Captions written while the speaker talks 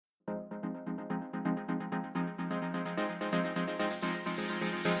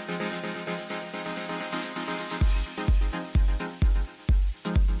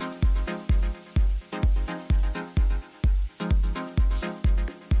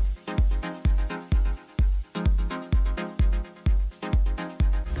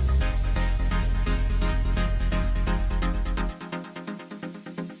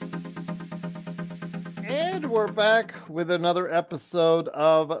we're back with another episode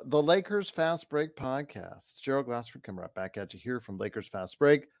of the Lakers Fast Break podcast. It's Gerald Glassford coming right back at you here from Lakers Fast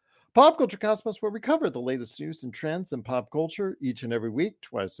Break, Pop Culture Cosmos, where we cover the latest news and trends in pop culture each and every week,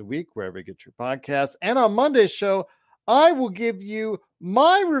 twice a week, wherever you get your podcasts. And on Monday's show, I will give you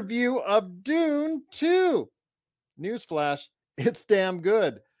my review of Dune 2. Newsflash, it's damn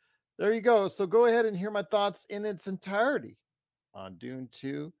good. There you go. So go ahead and hear my thoughts in its entirety on Dune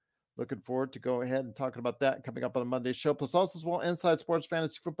 2. Looking forward to go ahead and talking about that coming up on a Monday show. Plus also as well, Inside Sports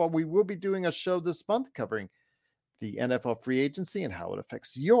Fantasy Football. We will be doing a show this month covering the NFL free agency and how it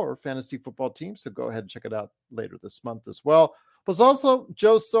affects your fantasy football team. So go ahead and check it out later this month as well. Plus also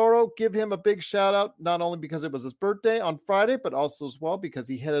Joe Soro, give him a big shout out, not only because it was his birthday on Friday, but also as well because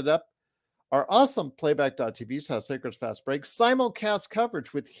he headed up our awesome Playback.TV's House Lakers Fast Break simulcast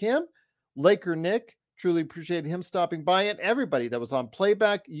coverage with him, Laker Nick. Truly appreciate him stopping by, and everybody that was on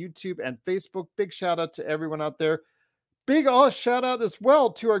Playback, YouTube, and Facebook. Big shout out to everyone out there. Big shout out as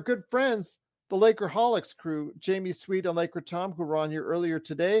well to our good friends, the Lakerholics crew, Jamie Sweet and Laker Tom, who were on here earlier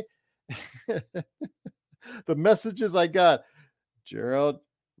today. The messages I got: Gerald,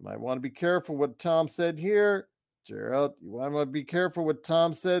 you might want to be careful what Tom said here. Gerald, you want to be careful what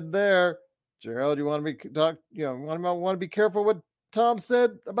Tom said there. Gerald, you want to be careful what Tom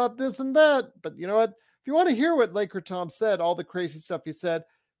said about this and that. But you know what? If you want to hear what Laker Tom said, all the crazy stuff he said,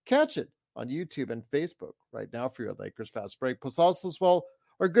 catch it on YouTube and Facebook right now for your Lakers Fast Break. Plus also as well,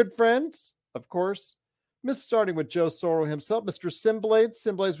 our good friends, of course, starting with Joe Soro himself, Mr. Simblades,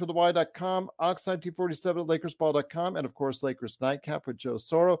 Simblades with the Y.com, Oxide T47 at LakersBall.com, and of course, Lakers Nightcap with Joe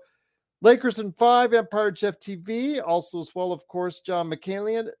Soro. Lakers in 5, Empire Jeff TV, also as well, of course, John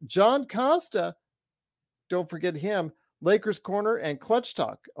McCallion, John Costa, don't forget him, Lakers Corner and Clutch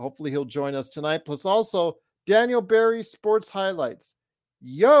Talk. Hopefully he'll join us tonight. Plus also Daniel Barry Sports Highlights.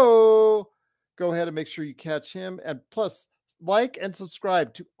 Yo! Go ahead and make sure you catch him. And plus, like and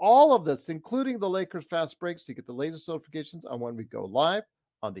subscribe to all of this, including the Lakers Fast Break, so you get the latest notifications on when we go live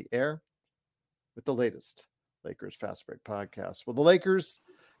on the air with the latest Lakers Fast Break podcast. Well, the Lakers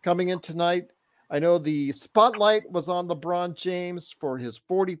coming in tonight, I know the spotlight was on LeBron James for his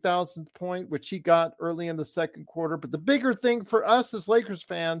 40,000th point, which he got early in the second quarter. But the bigger thing for us as Lakers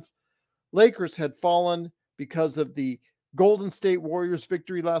fans, Lakers had fallen because of the Golden State Warriors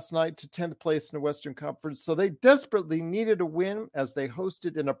victory last night to 10th place in the Western Conference. So they desperately needed a win as they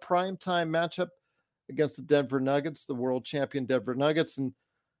hosted in a primetime matchup against the Denver Nuggets, the world champion Denver Nuggets. And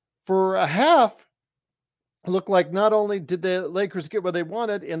for a half, it looked like not only did the Lakers get what they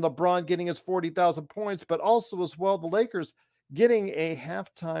wanted in LeBron getting his 40,000 points, but also as well the Lakers getting a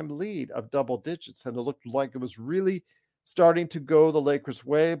halftime lead of double digits. And it looked like it was really starting to go the Lakers'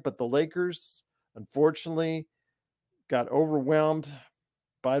 way. But the Lakers, unfortunately, got overwhelmed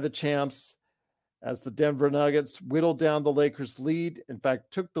by the champs as the Denver Nuggets whittled down the Lakers' lead. In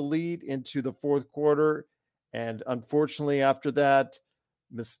fact, took the lead into the fourth quarter. And unfortunately, after that,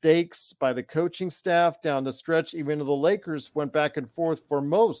 mistakes by the coaching staff down the stretch, even though the Lakers went back and forth for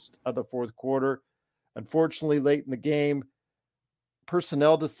most of the fourth quarter. Unfortunately, late in the game,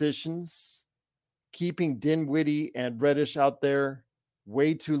 personnel decisions, keeping Dinwiddie and Reddish out there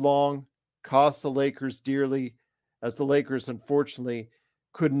way too long, cost the Lakers dearly, as the Lakers, unfortunately,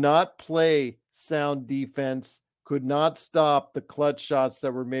 could not play sound defense, could not stop the clutch shots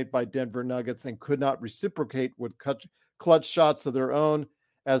that were made by Denver Nuggets, and could not reciprocate with clutch shots of their own,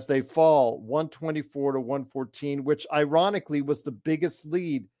 as they fall 124 to 114, which ironically was the biggest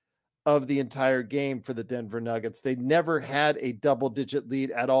lead of the entire game for the Denver Nuggets. They never had a double-digit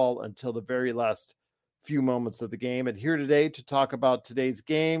lead at all until the very last few moments of the game. And here today to talk about today's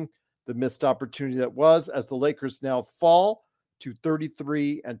game, the missed opportunity that was, as the Lakers now fall to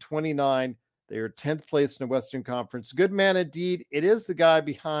 33 and 29. They are 10th place in the Western Conference. Good man indeed. It is the guy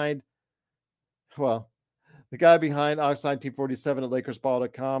behind, the guy behind Oxide T47 at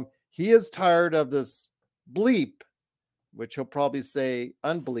LakersBall.com. He is tired of this bleep, which he'll probably say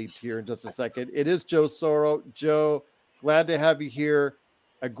unbleeped here in just a second. It is Joe Soro. Joe, glad to have you here.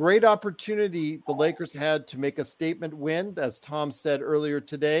 A great opportunity the Lakers had to make a statement win, as Tom said earlier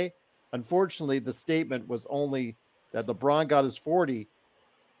today. Unfortunately, the statement was only that LeBron got his 40,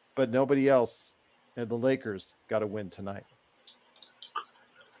 but nobody else, and the Lakers got a win tonight.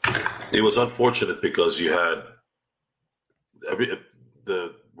 It was unfortunate because you had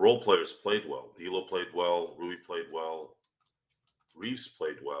the role players played well. D'Lo played well. Rui played well. Reeves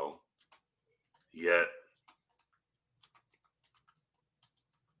played well. Yet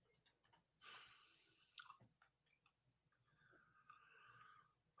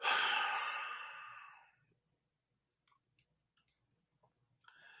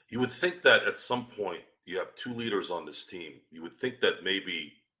you would think that at some point you have two leaders on this team. You would think that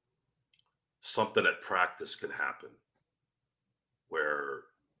maybe something at practice can happen where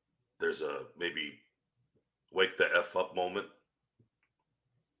there's a maybe wake the F up moment.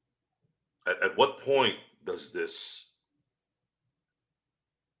 At what point does this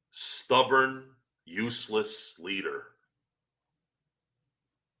stubborn, useless leader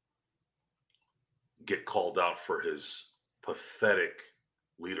get called out for his pathetic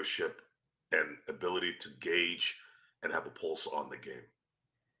leadership and ability to gauge and have a pulse on the game?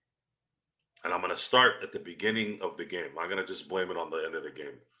 And I'm going to start at the beginning of the game. I'm going to just blame it on the end of the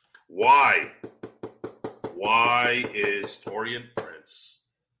game. Why is Taurean Prince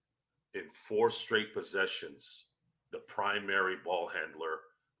in 4 straight possessions the primary ball handler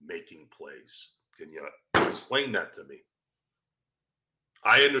making plays? Can you explain that to me?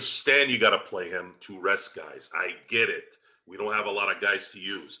 I understand you got to play him to rest guys. I get it. We don't have a lot of guys to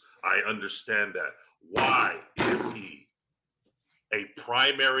use. I understand that. Why is he a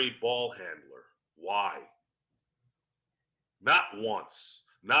primary ball handler? Why? Not once,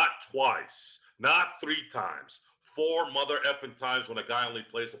 not twice, not 3 times, 4 mother effing times when a guy only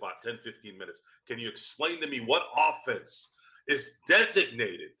plays about 10, 15 minutes. Can you explain to me what offense is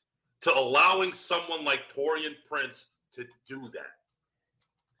designated to allowing someone like Taurean Prince to do that?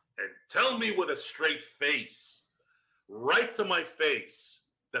 And tell me with a straight face, right to my face,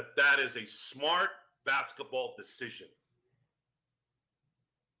 that that is a smart basketball decision.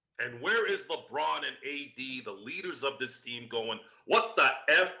 And where is LeBron and AD, the leaders of this team, going, what the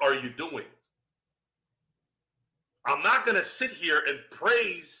F are you doing? I'm not going to sit here and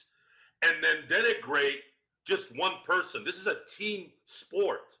praise and then denigrate just one person. This is a team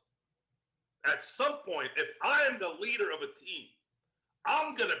sport. At some point, if I am the leader of a team,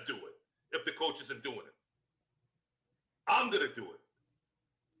 I'm going to do it if the coach isn't doing it. I'm going to do it.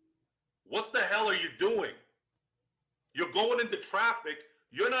 What the hell are you doing? You're going into traffic.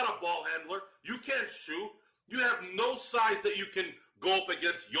 You're not a ball handler. You can't shoot. You have no size that you can go up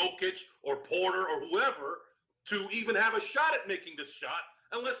against Jokic or Porter or whoever to even have a shot at making this shot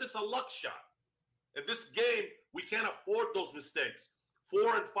unless it's a luck shot. In this game, we can't afford those mistakes.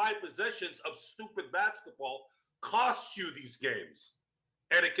 4 and 5 possessions of stupid basketball costs you these games.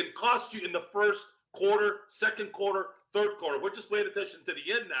 And it can cost you in the first quarter, second quarter, third quarter. We're just paying attention to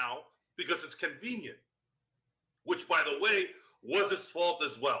the end now because it's convenient, which, by the way, was his fault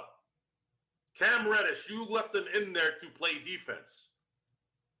as well. Cam Reddish, you left him in there to play defense.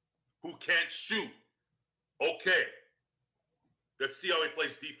 Who can't shoot? Okay. Let's see how he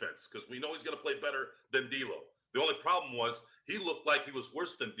plays defense, because we know he's going to play better than D'Lo. The only problem was he looked like he was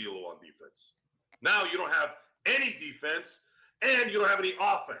worse than D'Lo on defense. Now you don't have any defense, and you don't have any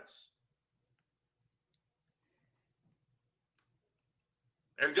offense.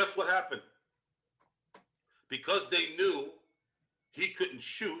 And guess what happened? Because they knew he couldn't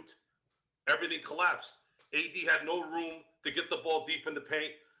shoot, everything collapsed. AD had no room to get the ball deep in the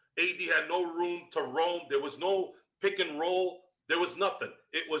paint. AD had no room to roam. There was no pick and roll. There was nothing.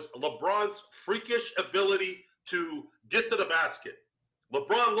 It was LeBron's freakish ability to get to the basket.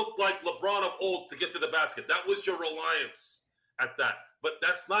 LeBron looked like LeBron of old to get to the basket. That was your reliance at that. But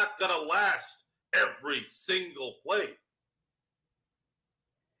that's not going to last every single play.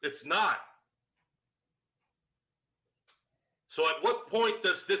 It's not. So at what point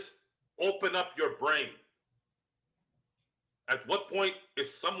does this open up your brain? At what point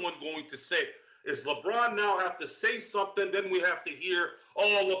is someone going to say, is LeBron now have to say something? Then we have to hear,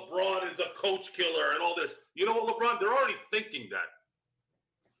 oh, LeBron is a coach killer and all this. You know what, LeBron? They're already thinking that.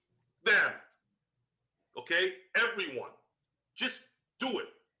 Them. Okay? Everyone. Just do it.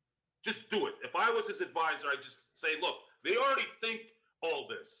 Just do it. If I was his advisor, I'd just say, look, they already think all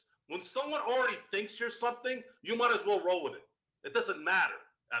this. When someone already thinks you're something, you might as well roll with it. It doesn't matter.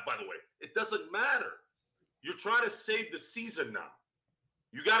 By the way, it doesn't matter. You're trying to save the season now.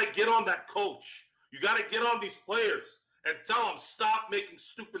 You got to get on that coach. You got to get on these players and tell them, stop making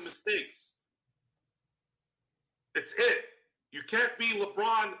stupid mistakes. It's it. You can't be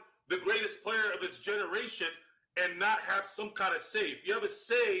LeBron, the greatest player of his generation, and not have some kind of say. If you have a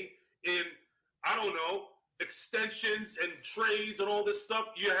say in, I don't know, extensions and trades and all this stuff,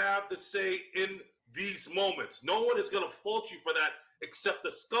 you have the say in these moments. No one is going to fault you for that except the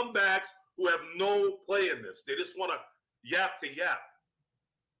scumbags who have no play in this. They just want to yap to yap.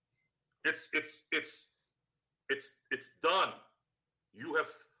 It's done. You have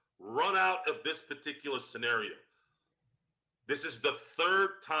run out of this particular scenario. This is the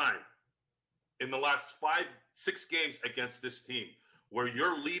 3rd time in the last 5-6 games against this team where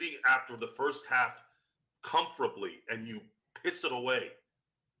you're leading after the first half comfortably and you piss it away.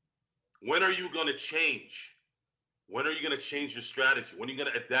 When are you going to change? When are you going to change your strategy? When are you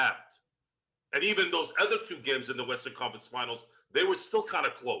going to adapt? And even those other 2 games in the Western Conference Finals, they were still kind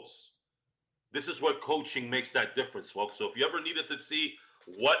of close. This is where coaching makes that difference, folks. So if you ever needed to see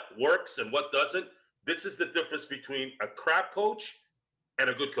what works and what doesn't, this is the difference between a crap coach and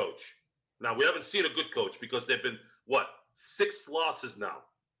a good coach. Now, we haven't seen a good coach because they've been, 6 losses now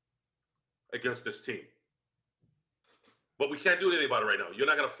against this team. But we can't do anything about it right now. You're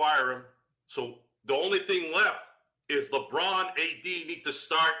not going to fire him. So the only thing left is LeBron, AD need to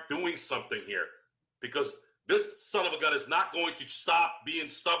start doing something here, because this son of a gun is not going to stop being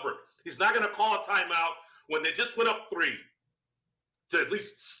stubborn. He's not going to call a timeout when they just went up 3 to at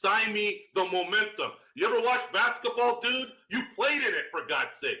least stymie the momentum. You ever watch basketball, dude? You played in it, for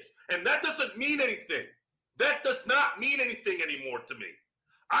God's sakes. And that doesn't mean anything. That does not mean anything anymore to me.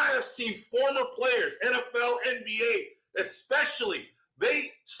 I have seen former players, NFL, NBA, especially,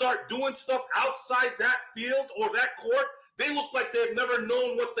 they start doing stuff outside that field or that court, they look like they've never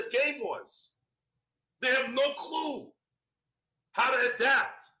known what the game was. They have no clue how to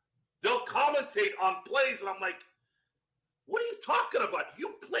adapt. They'll commentate on plays, and I'm like, what are you talking about?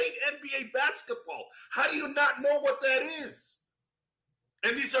 You played NBA basketball. How do you not know what that is?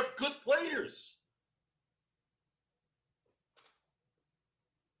 And these are good players.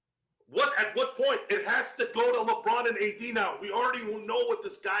 At what point? It has to go to LeBron and AD now. We already know what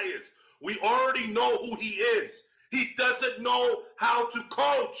this guy is. We already know who he is. He doesn't know how to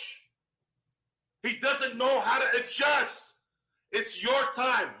coach. He doesn't know how to adjust. It's your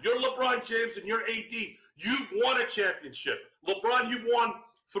time. You're LeBron James and you're AD. You've won a championship. LeBron, you've won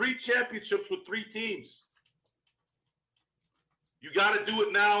 3 championships with 3 teams. You got to do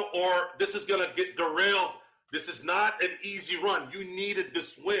it now, or this is going to get derailed. This is not an easy run. You needed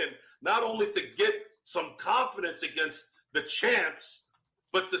this win, not only to get some confidence against the champs,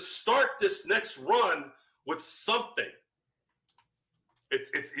 but to start this next run with something. You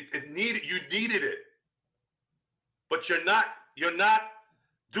needed it. But you're not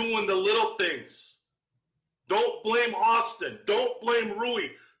doing the little things. Don't blame Austin. Don't blame Rui.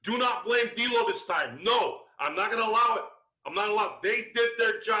 Do not blame D'Lo this time. No, I'm not going to allow it. I'm not allowed. They did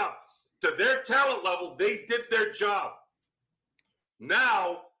their job. To their talent level, they did their job.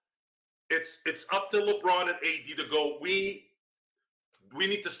 Now, it's up to LeBron and AD to go, we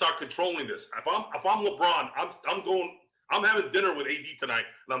need to start controlling this. If I'm LeBron, I'm having dinner with AD tonight,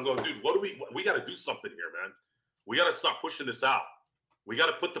 and I'm going, dude, we got to do something here, man. We got to start pushing this out. We got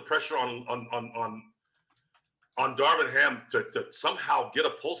to put the pressure on Darvin Ham to somehow get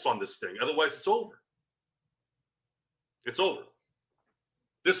a pulse on this thing. Otherwise, it's over. It's over.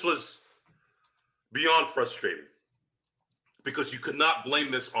 This was beyond frustrating, because you could not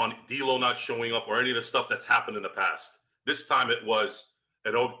blame this on D'Lo not showing up or any of the stuff that's happened in the past. This time it was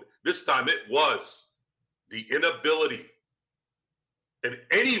the inability in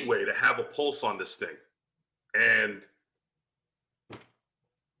any way to have a pulse on this thing, and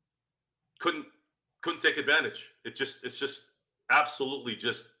couldn't take advantage. It's just absolutely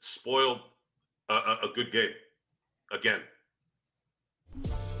just spoiled a good game again.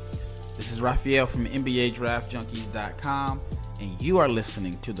 This is Raphael from NBADraftJunkies.com, and you are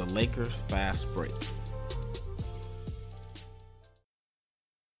listening to the Lakers Fast Break.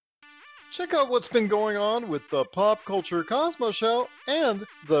 Check out what's been going on with the Pop Culture Cosmos Show and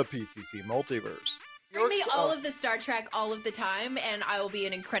the PCC Multiverse. Bring me all of the Star Trek all of the time, and I will be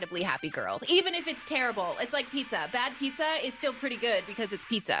an incredibly happy girl. Even if it's terrible. It's like pizza. Bad pizza is still pretty good because it's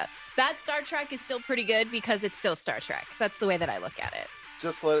pizza. Bad Star Trek is still pretty good because it's still Star Trek. That's the way that I look at it.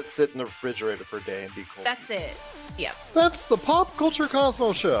 Just let it sit in the refrigerator for a day and be cold. That's it. Yep. That's the Pop Culture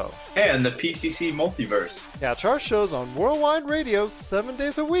Cosmos Show. And the PCC Multiverse. Catch our shows on Worldwide Radio 7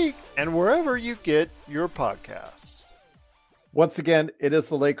 days a week and wherever you get your podcasts. Once again, it is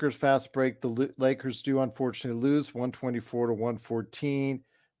the Lakers Fast Break. The Lakers do unfortunately lose 124-114.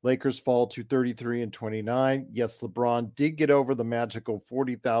 Lakers fall to 33-29. Yes, LeBron did get over the magical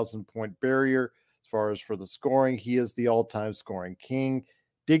 40,000 point barrier. As far as for the scoring, he is the all-time scoring king.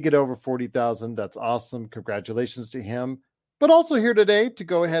 Did get over 40,000. That's awesome. Congratulations to him. But also here today to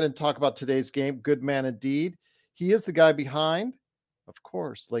go ahead and talk about today's game. Good man indeed. He is the guy behind, of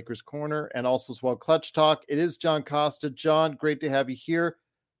course, Lakers Corner, and also as well Clutch Talk. It is John Costa. John, great to have you here.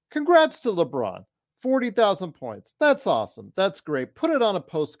 Congrats to LeBron. 40,000 points. That's awesome. That's great. Put it on a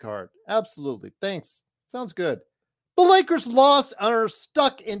postcard. Absolutely. Thanks. Sounds good. The Lakers lost and are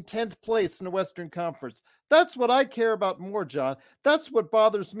stuck in 10th place in the Western Conference. That's what I care about more, John. That's what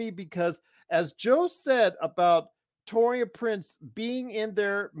bothers me, because as Joe said about Taurean Prince being in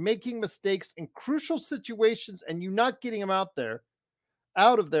there, making mistakes in crucial situations and you not getting him out there,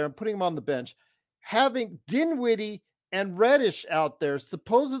 out of there and putting him on the bench, having Dinwiddie and Reddish out there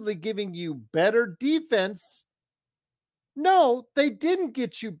supposedly giving you better defense. No, they didn't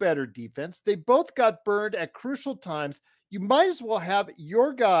get you better defense. They both got burned at crucial times. You might as well have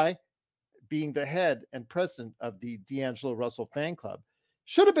your guy, being the head and president of the D'Angelo Russell fan club,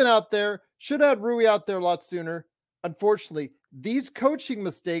 should have been out there, should have had Rui out there a lot sooner. Unfortunately, these coaching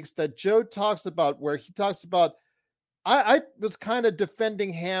mistakes that Joe talks about, where he talks about, I was kind of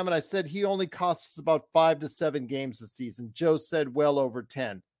defending Ham, and I said he only cost us about 5 to 7 games this season. Joe said well over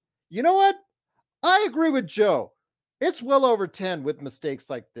 10. You know what? I agree with Joe. It's well over 10 with mistakes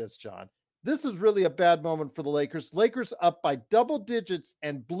like this, John. This is really a bad moment for the Lakers. Lakers up by double digits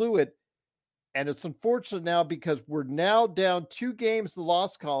and blew it. And it's unfortunate now because we're now down 2 games, the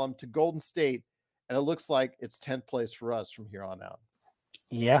loss column, to Golden State. And it looks like it's 10th place for us from here on out.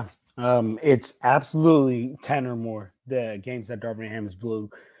 Yeah, it's absolutely 10 or more, the games that Darvin Ham's blew,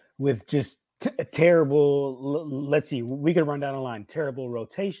 with just terrible, let's see, we could run down the line. Terrible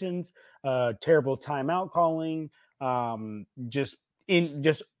rotations, terrible timeout calling, just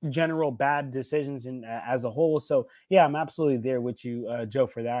general bad decisions as a whole. So yeah, I'm absolutely there with you, Joe,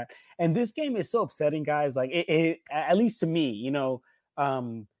 for that. And this game is so upsetting, guys. Like it at least to me,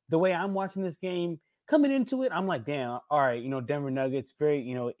 the way I'm watching this game coming into it, I'm like, damn, all right, Denver Nuggets, very,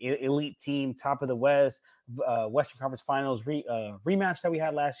 elite team, top of the West, Western Conference Finals rematch that we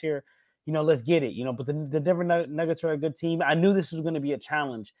had last year. Let's get it, but the Denver Nuggets are a good team. I knew this was going to be a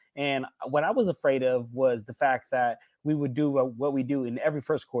challenge. And what I was afraid of was the fact that we would do what we do in every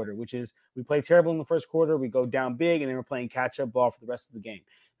first quarter, which is we play terrible in the first quarter, we go down big, and then we're playing catch-up ball for the rest of the game.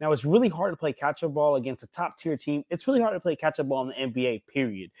 Now, it's really hard to play catch-up ball against a top-tier team. It's really hard to play catch-up ball in the NBA,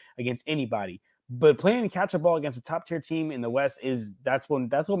 period, against anybody. But playing catch-up ball against a top-tier team in the West that's when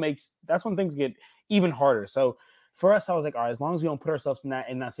things get even harder. So for us, I was like, all right, as long as we don't put ourselves in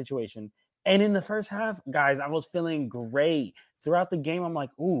that situation. And in the first half, guys, I was feeling great. Throughout the game, I'm like,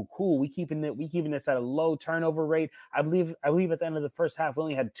 ooh, cool. We keeping this at a low turnover rate. I believe at the end of the first half, we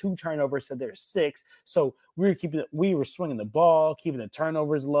only had 2 turnovers, so there's 6. So we were swinging the ball, keeping the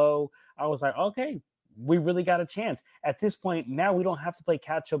turnovers low. I was like, okay, we really got a chance. At this point, now we don't have to play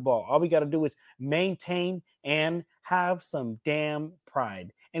catch-up ball. All we got to do is maintain and have some damn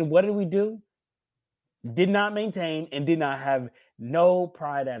pride. And what did we do? Did not maintain and did not have no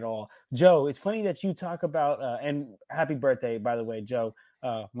pride at all. Joe, it's funny that you talk about, and happy birthday, by the way, Joe,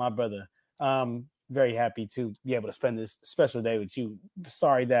 my brother. Very happy to be able to spend this special day with you.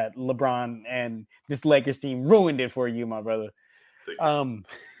 Sorry that LeBron and this Lakers team ruined it for you, my brother.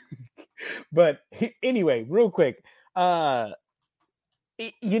 But anyway, real quick, Joe,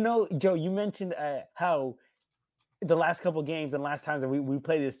 you mentioned how the last couple of games and last times that we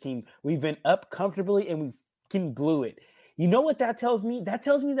played this team, we've been up comfortably and we can glue it. You know what that tells me? That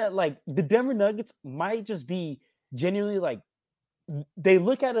tells me that like the Denver Nuggets might just be genuinely like, they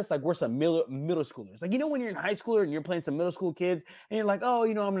look at us like we're some middle schoolers. Like, when you're in high school and you're playing some middle school kids and you're like, oh,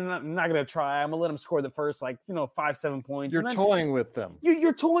 I'm not going to try. I'm going to let them score the first, 5-7 points. You're toying with them.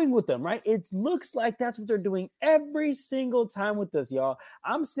 You're toying with them, right? It looks like that's what they're doing every single time with us, y'all.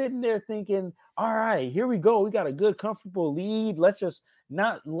 I'm sitting there thinking, all right, here we go. We got a good, comfortable lead. Let's just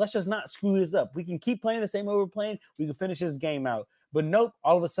not screw this up. We can keep playing the same way we're playing. We can finish this game out. But nope,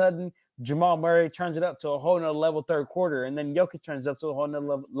 all of a sudden, Jamal Murray turns it up to a whole nother level third quarter, and then Jokic turns it up to a whole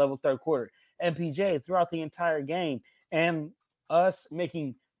nother level third quarter. MPJ throughout the entire game, and us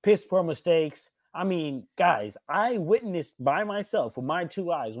making piss poor mistakes. I mean, guys, I witnessed by myself with my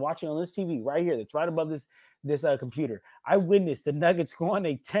 2 eyes watching on this TV right here that's right above this computer. I witnessed the Nuggets go on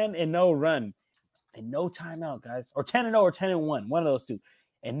a 10-0 run and no timeout, guys, or 10-0 or 10-1, one of those two,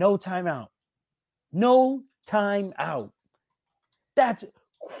 and no timeout. No timeout. That's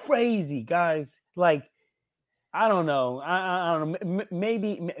crazy, guys. Like, I don't know. I don't know.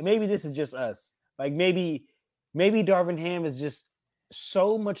 Maybe this is just us. Like, maybe Darvin Ham is just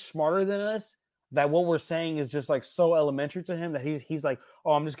so much smarter than us that what we're saying is just like so elementary to him that he's like,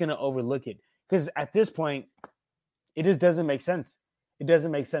 oh, I'm just gonna overlook it. Because at this point, it just doesn't make sense. It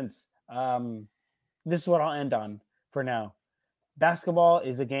doesn't make sense. This is what I'll end on for now. Basketball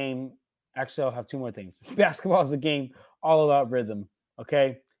is a game. Actually, I'll have 2 more things. Basketball is a game all about rhythm.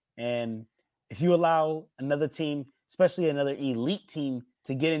 Okay. And if you allow another team, especially another elite team,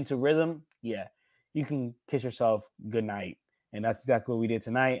 to get into rhythm, yeah, you can kiss yourself good night. And that's exactly what we did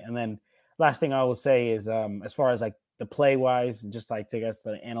tonight. And then last thing I will say is, as far as like the play wise, just like take us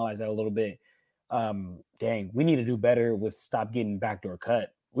to analyze that a little bit. Dang, we need to do better with stop getting backdoor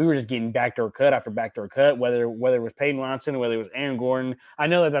cut. We were just getting backdoor cut after backdoor cut, whether it was Peyton Watson, whether it was Aaron Gordon. I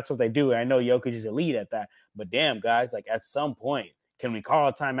know that that's what they do. And I know Jokic is elite at that. But damn, guys, like at some point, Can we call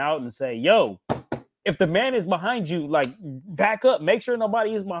a timeout and say, yo, if the man is behind you, like back up, make sure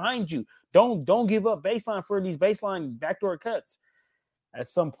nobody is behind you. Don't give up baseline for these baseline backdoor cuts. At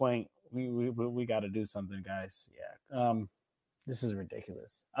some point, we got to do something, guys. Yeah. This is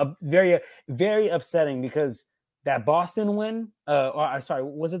ridiculous. Very, very upsetting because that Boston win. Sorry,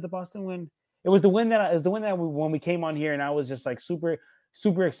 was it the Boston win? It was the win when we came on here, and I was just like super,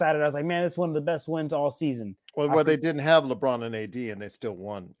 super excited. I was like, man, it's one of the best wins all season. Well, they didn't have LeBron and AD, and they still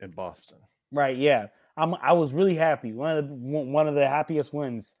won in Boston. Right? Yeah, I was really happy. One of the happiest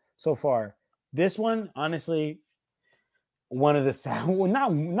wins so far. This one, honestly, one of the sad, well,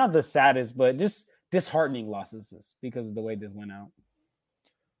 not the saddest, but just disheartening losses because of the way this went out.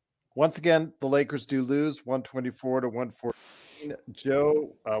 Once again, the Lakers do lose 124 to 114.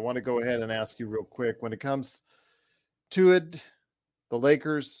 Joe, I want to go ahead and ask you real quick. When it comes to it, the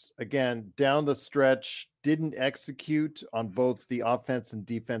Lakers, again, down the stretch, didn't execute on both the offense and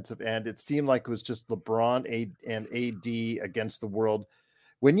defensive end. It seemed like it was just LeBron and AD against the world.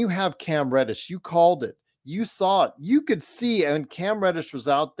 When you have Cam Reddish, you called it. You saw it. You could see, and Cam Reddish was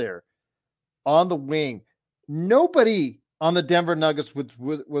out there on the wing. Nobody on the Denver Nuggets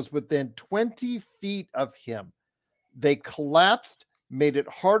was within 20 feet of him. They collapsed, made it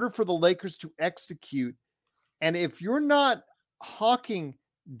harder for the Lakers to execute. And if you're not hawking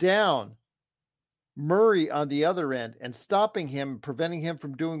down Murray on the other end and stopping him, preventing him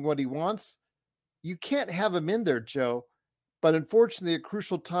from doing what he wants, you can't have him in there, Joe. But unfortunately, at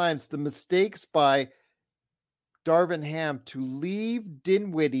crucial times, the mistakes by Darvin Ham to leave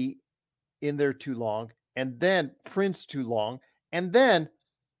Dinwiddie in there too long, and then Prince too long, and then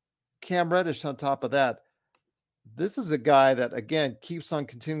Cam Reddish on top of that. This is a guy that, again, keeps on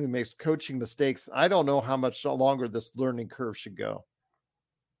continuing to make coaching mistakes. I don't know how much longer this learning curve should go.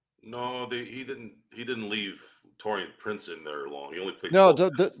 No, he didn't leave Torian Prince in there long. He only played. No,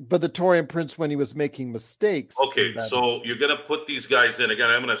 but the Torian Prince when he was making mistakes. Okay, so you're going to put these guys in.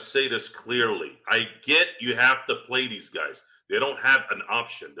 Again, I'm going to say this clearly. I get you have to play these guys. They don't have an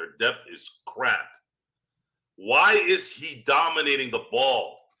option. Their depth is crap. Why is he dominating the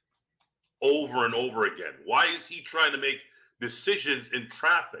ball over and over again? Why is he trying to make decisions in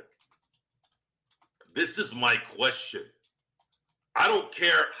traffic? This is my question. I don't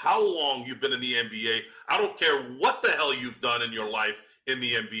care how long you've been in the NBA. I don't care what the hell you've done in your life in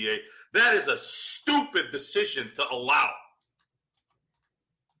the NBA. That is a stupid decision to allow.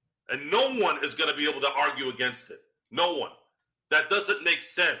 And no one is going to be able to argue against it. No one. That doesn't make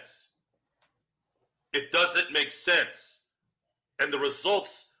sense. It doesn't make sense. And the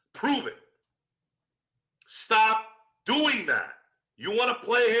results prove it. Stop doing that. You want to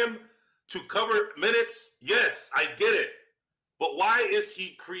play him to cover minutes? Yes, I get it. But why is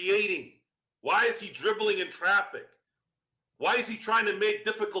he creating? Why is he dribbling in traffic? Why is he trying to make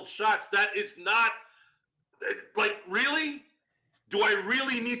difficult shots? That is not, like, really? Do I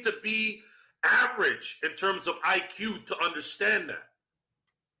really need to be average in terms of IQ to understand that?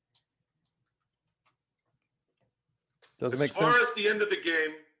 Doesn't make sense. As far as the end of the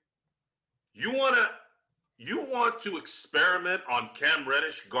game, you want to experiment on Cam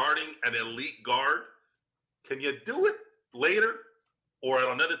Reddish guarding an elite guard? Can you do it later or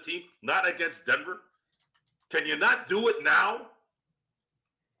on another team, not against Denver? Can you not do it now?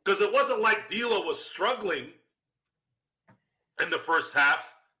 Because it wasn't like D'Lo was struggling in the first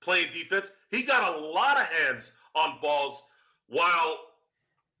half playing defense. He got a lot of hands on balls while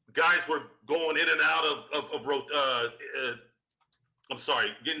guys were going in and out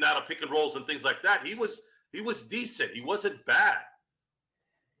getting out of pick and rolls and things like that. He was decent. He wasn't bad.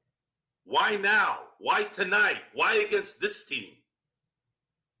 Why now? Why tonight? Why against this team?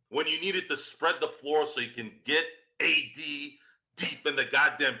 When you needed to spread the floor so you can get AD deep in the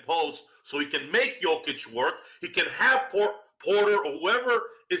goddamn post so he can make Jokic work. He can have Porter or whoever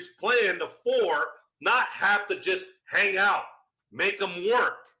is playing the four not have to just hang out. Make them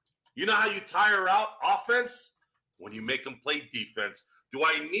work. You know how you tire out offense? When you make them play defense. Do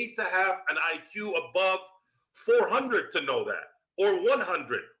I need to have an IQ above 400 to know that? Or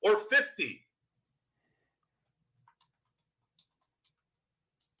 100 or 50?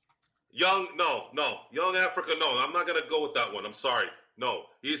 Young Africa, no. I'm not going to go with that one. I'm sorry. No,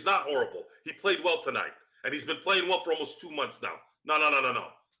 he's not horrible. He played well tonight. And he's been playing well for almost 2 months now. No.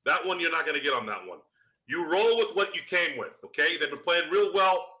 That one, you're not going to get on that one. You roll with what you came with, okay? They've been playing real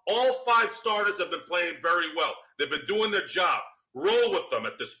well. All 5 starters have been playing very well. They've been doing their job. Roll with them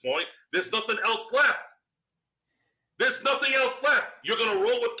at this point. There's nothing else left. You're going to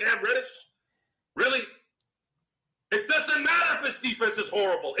roll with Cam Reddish? Really? It doesn't matter if his defense is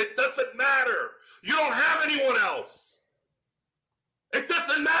horrible. It doesn't matter. You don't have anyone else. It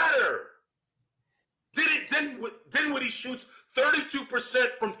doesn't matter. Dinwiddie shoots 32%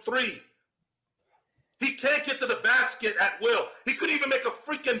 from three. He can't get to the basket at will. He couldn't even make a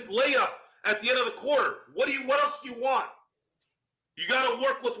freaking layup at the end of the quarter. What else do you want? You got to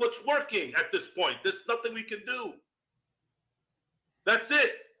work with what's working at this point. There's nothing we can do. That's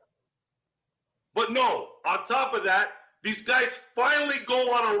it. But no, on top of that, these guys finally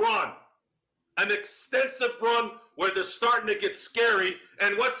go on a run. An extensive run where they're starting to get scary.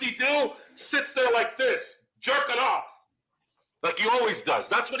 And what's he do? Sits there like this, jerking off. Like he always does.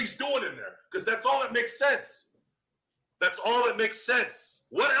 That's what he's doing in there. Because that's all that makes sense. That's all that makes sense.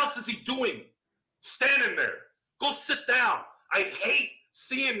 What else is he doing? Standing there. Go sit down. I hate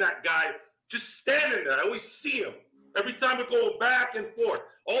seeing that guy just standing there. I always see him. Every time we go back and forth.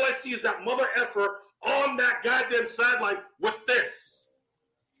 All I see is that mother effer on that goddamn sideline with this.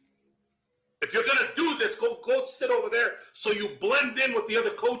 If you're going to do this, go sit over there so you blend in with the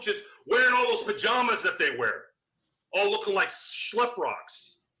other coaches wearing all those pajamas that they wear. All looking like schlep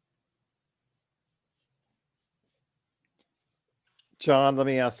rocks. John, let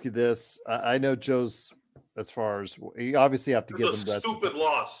me ask you this. I know Joe's, as far as, you obviously have to give him that. It's a stupid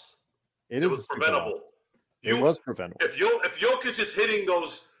loss. It was preventable. It was preventable. If Jokic is hitting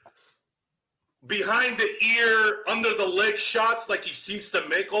those behind the ear, under the leg shots like he seems to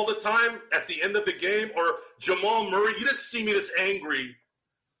make all the time at the end of the game, or Jamal Murray, you didn't see me this angry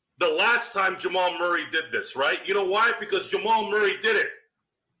the last time Jamal Murray did this, right? You know why? Because Jamal Murray did it.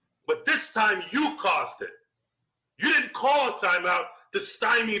 But this time you caused it. You didn't call a timeout to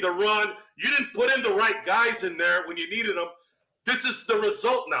stymie the run. You didn't put in the right guys in there when you needed them. This is the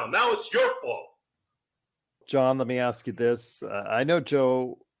result now. Now it's your fault. John, let me ask you this. I know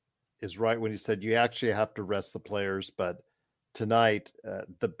Joe is right when he said you actually have to rest the players, but tonight,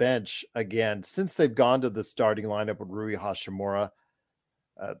 the bench, again, since they've gone to the starting lineup with Rui Hachimura,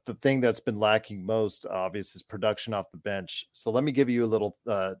 the thing that's been lacking most, obviously, is production off the bench. So let me give you a little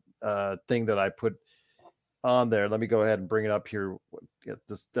thing that I put on there. Let me go ahead and bring it up here.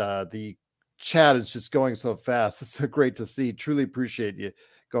 The chat is just going so fast. It's so great to see. Truly appreciate you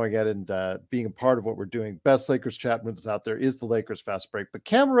going ahead and being a part of what we're doing. Best Lakers chat rooms out there is the Lakers Fast Break. But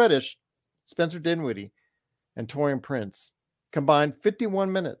Cam Reddish, Spencer Dinwiddie, and Taurean Prince combined 51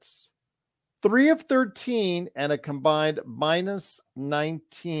 minutes, 3 of 13, and a combined minus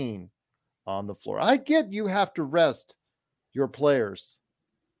 19 on the floor. I get you have to rest your players,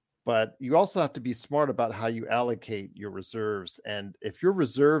 but you also have to be smart about how you allocate your reserves. And if your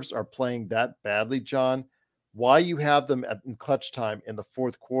reserves are playing that badly, John, why you have them in clutch time in the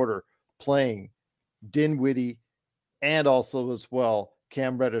fourth quarter playing Dinwiddie and also as well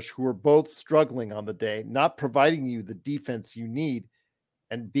Cam Reddish, who are both struggling on the day, not providing you the defense you need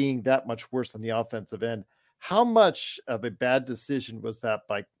and being that much worse on the offensive end. How much of a bad decision was that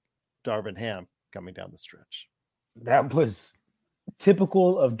by Darvin Ham coming down the stretch? That was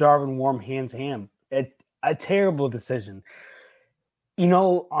typical of Darvin Warm Hands Ham. A terrible decision. You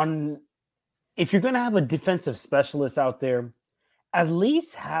know, if you're going to have a defensive specialist out there, at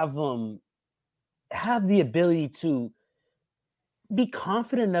least have them have the ability to be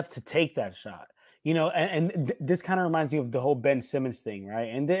confident enough to take that shot. You know, and this kind of reminds me of the whole Ben Simmons thing, right?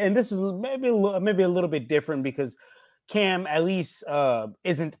 And this is maybe a little bit different because Cam at least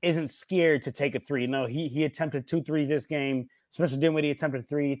isn't scared to take a three. No, he attempted 2 threes this game. Spencer Dinwiddie attempted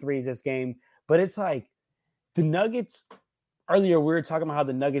 3 threes this game. But it's like the Nuggets. Earlier we were talking about how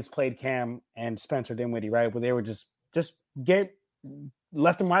the Nuggets played Cam and Spencer Dinwiddie, right? Where they were just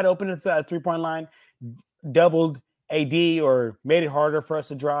left them wide open at the 3-point line, doubled AD or made it harder for us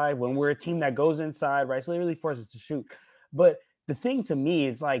to drive when we're a team that goes inside, right? So they really force us to shoot. But the thing to me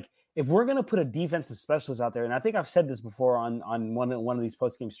is like, if we're going to put a defensive specialist out there, and I think I've said this before on one of these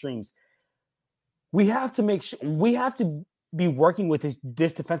post-game streams, we have to make sure we have to be working with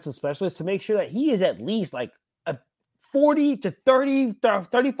this defensive specialist to make sure that he is at least like a 40 to 30,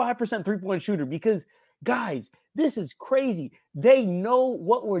 35% three-point shooter, because guys, this is crazy. They know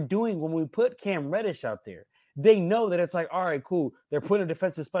what we're doing when we put Cam Reddish out there. They know that it's like, all right, cool. They're putting a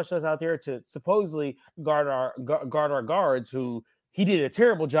defensive specialist out there to supposedly guard our guards, who he did a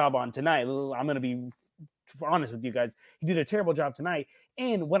terrible job on tonight. I'm going to be honest with you guys. He did a terrible job tonight.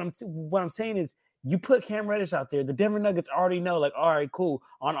 And what I'm saying is, you put Cam Reddish out there, the Denver Nuggets already know, like, all right, cool.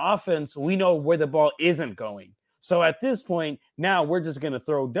 On offense, we know where the ball isn't going. So at this point, now we're just going to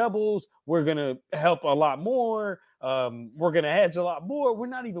throw doubles. We're going to help a lot more. We're going to hedge a lot more. We're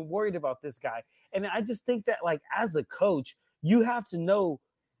not even worried about this guy. And I just think that, like, as a coach, you have to know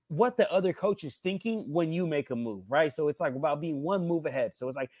what the other coach is thinking when you make a move, right? So it's like about being one move ahead. So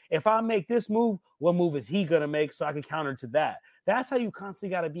it's like, if I make this move, what move is he going to make so I can counter to that? That's how you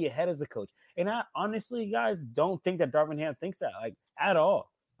constantly got to be ahead as a coach. And I honestly, guys, don't think that Darvin Ham thinks that, like, at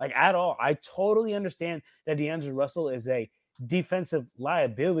all. Like, at all. I totally understand that D'Angelo Russell is a defensive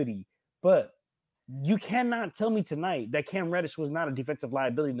liability, but you cannot tell me tonight that Cam Reddish was not a defensive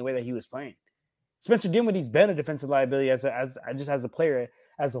liability in the way that he was playing. Spencer Dinwiddie's been a defensive liability as a player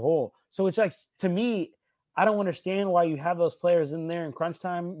as a whole. So it's like, to me, I don't understand why you have those players in there in crunch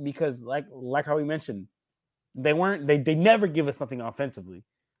time, because like how we mentioned, they never give us nothing offensively.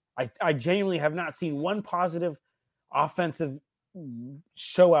 I genuinely have not seen one positive offensive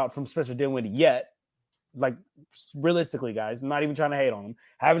show out from Spencer Dinwiddie yet. Like, realistically, guys, I'm not even trying to hate on him.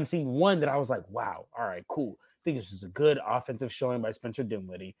 I haven't seen one that I was like, wow, all right, cool. I think this is a good offensive showing by Spencer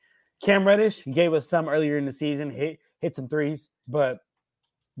Dinwiddie. Cam Reddish, he gave us some earlier in the season, hit some threes, but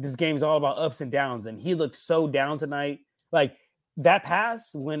this game's all about ups and downs, and he looked so down tonight. Like, that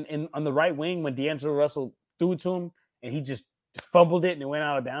pass on the right wing when D'Angelo Russell threw it to him and he just fumbled it and it went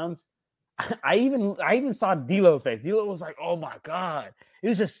out of bounds. I even saw D'Lo's face. D'Lo was like, oh my God. He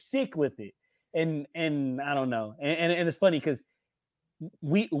was just sick with it. And I don't know. And it's funny because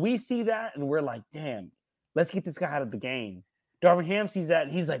we see that and we're like, damn, let's get this guy out of the game. Darvin Ham sees that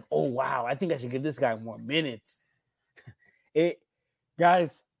and he's like, oh wow, I think I should give this guy more minutes.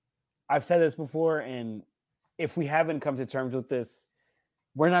 Guys, I've said this before, and if we haven't come to terms with this,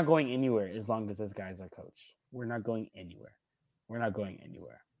 we're not going anywhere as long as this guy's our coach. We're not going anywhere.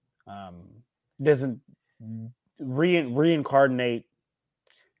 Doesn't reincarnate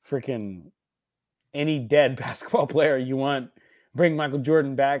freaking any dead basketball player you want. Bring Michael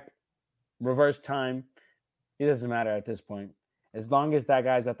Jordan back, reverse time. It doesn't matter at this point. As long as that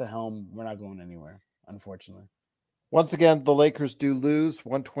guy's at the helm, we're not going anywhere, unfortunately. Once again, the Lakers do lose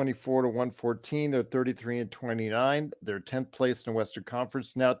 124 to 114. They're 33-29. They're 10th place in the Western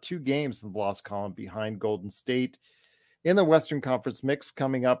Conference. Now 2 games in the loss column behind Golden State in the Western Conference mix,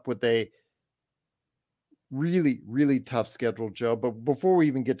 coming up with a really, really tough schedule, Joe. But before we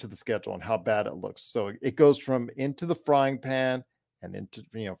even get to the schedule and how bad it looks, so it goes from into the frying pan and into,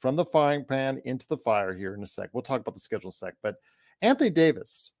 from the frying pan into the fire here in a sec. We'll talk about the schedule in a sec. But Anthony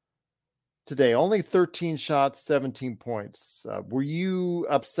Davis today, only 13 shots, 17 points. Were you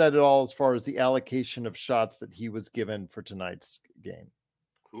upset at all as far as the allocation of shots that he was given for tonight's game?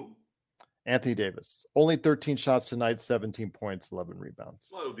 Who? Anthony Davis. Only 13 shots tonight, 17 points, 11 rebounds.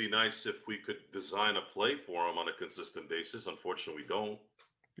 Well, it would be nice if we could design a play for him on a consistent basis. Unfortunately, we don't.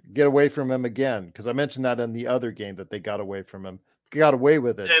 Get away from him again, because I mentioned that in the other game that they got away from him. Got away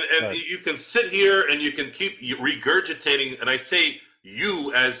with it. And you can sit here and you can keep regurgitating, and I say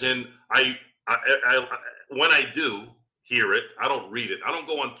you as in I when I do hear it, I don't read it. I don't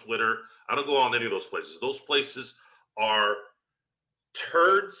go on Twitter. I don't go on any of those places. Those places are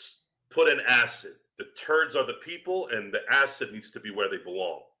turds put in acid. The turds are the people, and the acid needs to be where they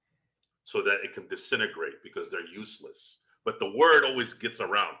belong so that it can disintegrate, because they're useless. But the word always gets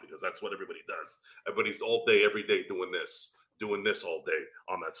around because that's what everybody does. Everybody's all day, every day doing this all day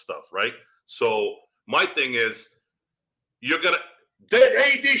on that stuff, right? So my thing is,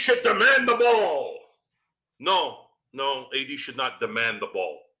 AD should demand the ball. No, AD should not demand the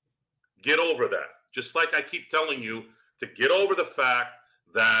ball. Get over that. Just like I keep telling you to get over the fact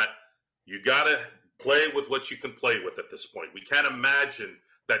that you got to play with what you can play with at this point. We can't imagine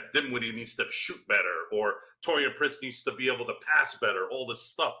that Dinwiddie needs to shoot better or Taurean Prince needs to be able to pass better, all this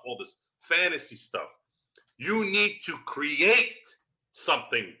stuff, all this fantasy stuff. You need to create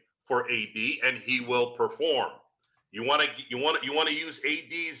something for AD and he will perform. You want to use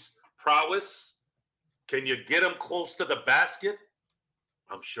AD's prowess? Can you get him close to the basket?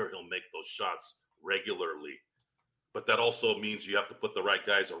 I'm sure he'll make those shots regularly. But that also means you have to put the right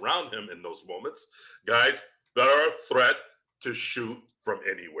guys around him in those moments. Guys that are a threat to shoot from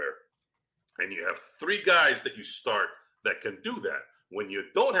anywhere. And you have 3 guys that you start that can do that. When you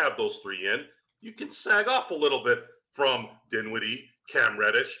don't have those 3 in, you can sag off a little bit from Dinwiddie, Cam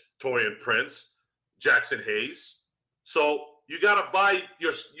Reddish, Taurean Prince, Jackson Hayes. So you gotta bide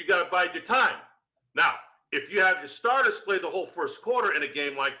your time. Now, if you have your starters play the whole first quarter in a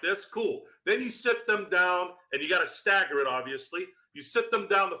game like this, cool. Then you sit them down, and you got to stagger it, obviously. You sit them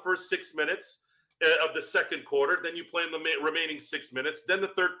down the first 6 minutes of the second quarter. Then you play them the remaining 6 minutes. Then the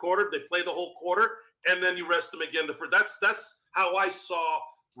third quarter, they play the whole quarter, and then you rest them again. That's how I saw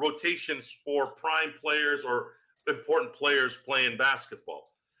rotations for prime players or important players playing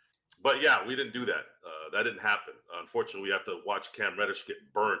basketball. But, yeah, we didn't do that. That didn't happen. Unfortunately, we have to watch Cam Reddish get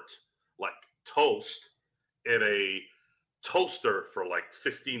burnt like toast in a toaster for like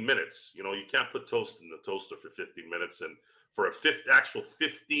 15 minutes. You can't put toast in the toaster for 15 minutes. And for actual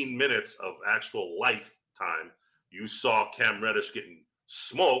 15 minutes of actual lifetime, you saw Cam Reddish getting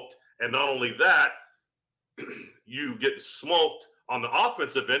smoked. And not only that, you get smoked on the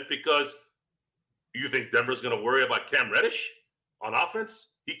offensive end because you think Denver's going to worry about Cam Reddish on offense?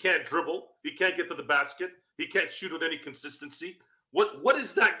 He can't dribble. He can't get to the basket. He can't shoot with any consistency. What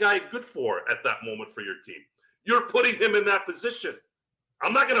is that guy good for at that moment for your team? You're putting him in that position.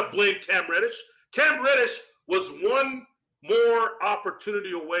 I'm not going to blame Cam Reddish. Cam Reddish was one more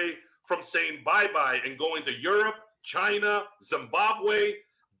opportunity away from saying bye-bye and going to Europe, China, Zimbabwe,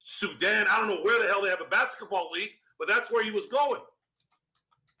 Sudan. I don't know where the hell they have a basketball league, but that's where he was going.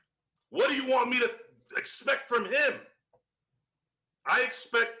 What do you want me to expect from him? I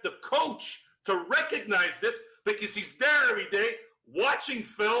expect the coach to recognize this because he's there every day, watching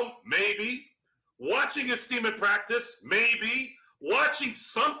film, maybe, watching his team in practice, maybe, watching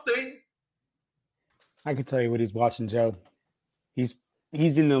something. I can tell you what he's watching, Joe.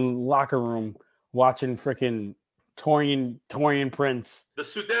 He's in the locker room watching freaking Torian Prince. The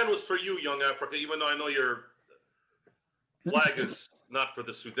Sudan was for you, young Africa, even though I know your flag is not for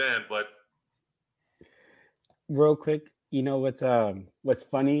the Sudan, but real quick, you know what's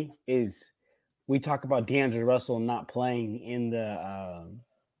funny is we talk about D'Angelo Russell not playing in the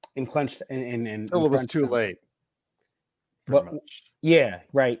in clinch and until it was too late. But yeah,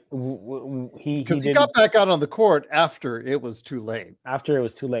 right. He got back out on the court after it was too late. After it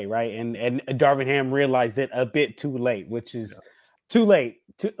was too late, right? And Darvin Ham realized it a bit too late, which is too late,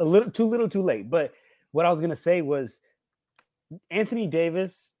 too little, too late. But what I was gonna say was Anthony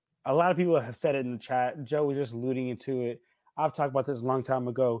Davis. A lot of people have said it in the chat. Joe was just alluding into it. I've talked about this a long time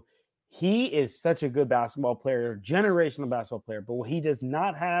ago. He is such a good basketball player, generational basketball player. But what he does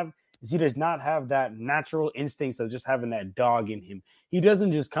not have is he does not have that natural instincts of just having that dog in him. He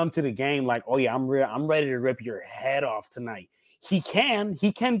doesn't just come to the game like, oh yeah, I'm ready to rip your head off tonight. He can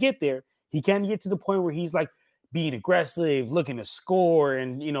get there. He can get to the point where he's like being aggressive, looking to score,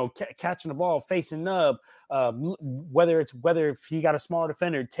 and catching the ball, facing up. Whether if he got a small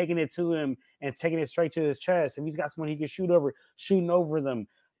defender, taking it to him and taking it straight to his chest. If he's got someone he can shoot over, shooting over them.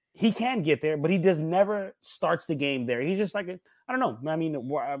 He can get there, but he never starts the game there. He's just like, I don't know. I mean,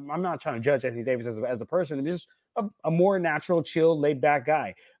 I'm not trying to judge Anthony Davis as a person. He's just a more natural, chill, laid back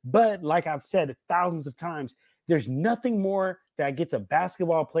guy. But like I've said thousands of times, there's nothing more that gets a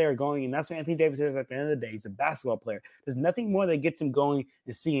basketball player going. And that's what Anthony Davis is at the end of the day. He's a basketball player. There's nothing more that gets him going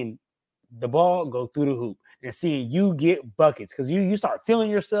than seeing the ball go through the hoop and seeing you get buckets. Because you start feeling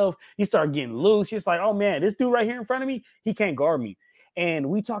yourself. You start getting loose. It's like, oh, man, this dude right here in front of me, he can't guard me. And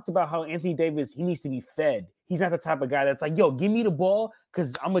we talked about how Anthony Davis, he needs to be fed. He's not the type of guy that's like, yo, give me the ball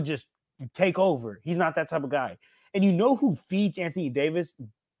because I'm going to just take over. He's not that type of guy. And you know who feeds Anthony Davis?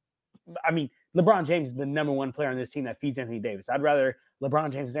 I mean, LeBron James is the number one player on this team that feeds Anthony Davis. I'd rather LeBron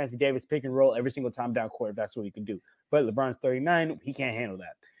James and Anthony Davis pick and roll every single time down court if that's what he can do. But LeBron's 39. He can't handle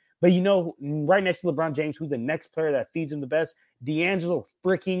that. But right next to LeBron James, who's the next player that feeds him the best? D'Angelo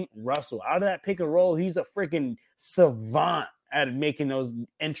freaking Russell. Out of that pick and roll, he's a freaking savant at making those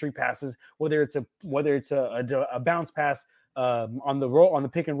entry passes, whether it's a bounce pass on the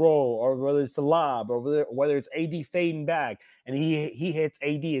pick and roll, or whether it's a lob, or whether it's AD fading back, and he hits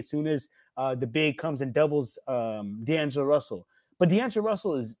AD as soon as the big comes and doubles D'Angelo Russell. But D'Angelo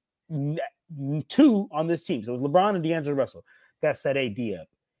Russell is two on this team, so it was LeBron and D'Angelo Russell that set AD up.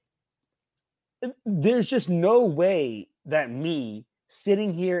 There's just no way that me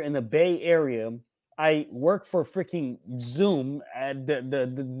sitting here in the Bay Area, I work for freaking Zoom at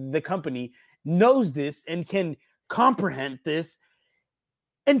the company, knows this and can comprehend this,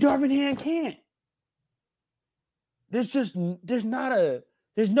 and Darvin Ham can't. There's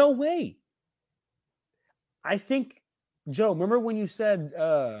no way. I think, Joe, remember when you said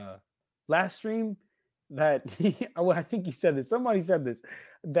last stream that I think you said this. Somebody said this,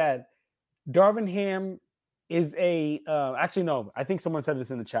 that Darvin Ham is actually no, I think someone said this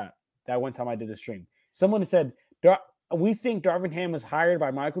in the chat. That one time I did the stream. Someone said, we think Darvin Ham is hired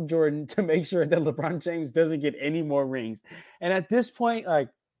by Michael Jordan to make sure that LeBron James doesn't get any more rings. And at this point, like,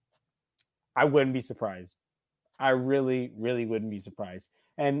 I wouldn't be surprised. I really, really wouldn't be surprised.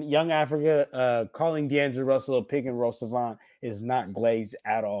 And Young Africa calling D'Angelo Russell a pick and roll savant is not glazed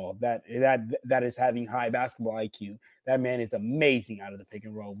at all. That is having high basketball IQ. That man is amazing out of the pick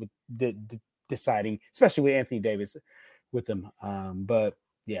and roll with deciding, especially with Anthony Davis with them. But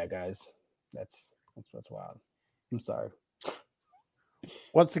yeah, guys, that's wild. I'm sorry.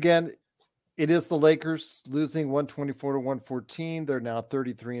 Once again, it is the Lakers losing 124-114. They're now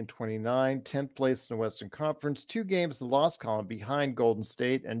 33-29, 10th place in the Western Conference, 2 games in the loss column behind Golden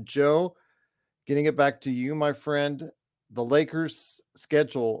State. And Joe, getting it back to you, my friend, the Lakers'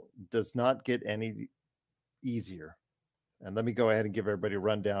 schedule does not get any easier. And let me go ahead and give everybody a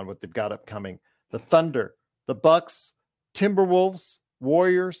rundown what they've got upcoming. The Thunder, the Bucks, Timberwolves,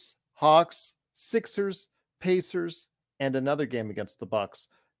 Warriors, Hawks, Sixers, Pacers, and another game against the Bucks.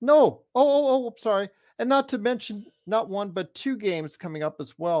 No, sorry. And not to mention not one, but 2 games coming up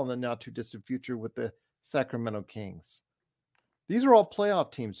as well in the not too distant future with the Sacramento Kings. These are all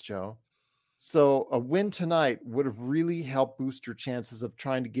playoff teams, Joe. So a win tonight would have really helped boost your chances of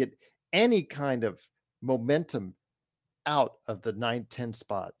trying to get any kind of momentum out of the 9-10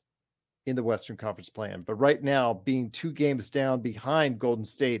 spot in the Western Conference plan. But right now, being 2 games down behind Golden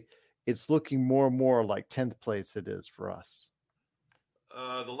State, it's looking more and more like 10th place it is for us.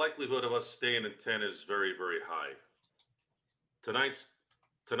 The likelihood of us staying in 10 is very, very high.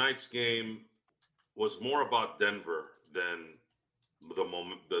 Tonight's game was more about Denver than the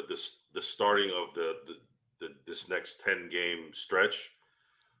moment, the starting of this next 10-game stretch.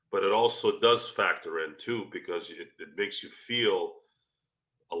 But it also does factor in too, because it makes you feel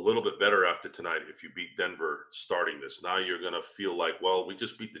a little bit better after tonight if you beat Denver starting this. Now you're going to feel like, well, we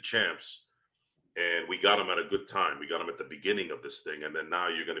just beat the champs and we got them at a good time. We got them at the beginning of this thing. And then now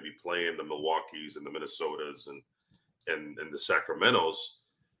you're going to be playing the Milwaukees and the Minnesotas and the Sacramentos.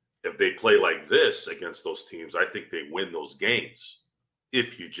 If they play like this against those teams, I think they win those games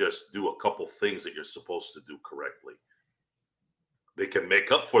if you just do a couple things that you're supposed to do correctly. They can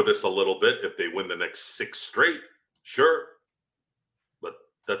make up for this a little bit if they win the next 6 straight, sure. But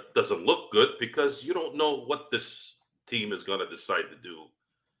that doesn't look good because you don't know what this team is going to decide to do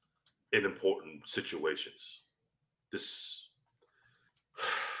in important situations.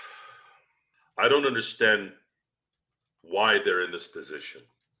 I don't understand why they're in this position.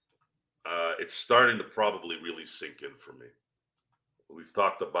 It's starting to probably really sink in for me. We've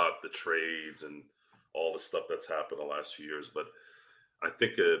talked about the trades and all the stuff that's happened the last few years, but I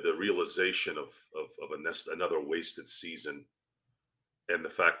think the realization of another wasted season and the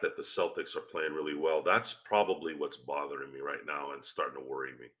fact that the Celtics are playing really well, that's probably what's bothering me right now and starting to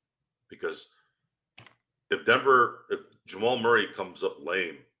worry me. Because if Jamal Murray comes up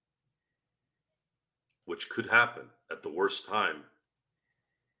lame, which could happen at the worst time,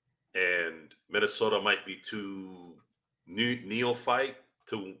 and Minnesota might be too neophyte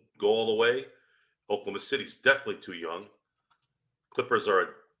to go all the way, Oklahoma City's definitely too young. Clippers are,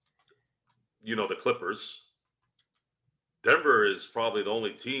 the Clippers. Denver is probably the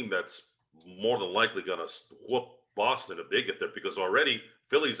only team that's more than likely going to whoop Boston if they get there, because already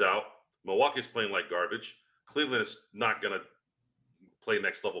Philly's out. Milwaukee's playing like garbage. Cleveland is not going to play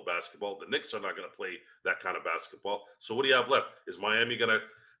next level basketball. The Knicks are not going to play that kind of basketball. So what do you have left? Is Miami going to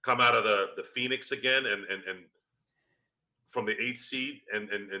come out of the Phoenix again and from the 8th seed and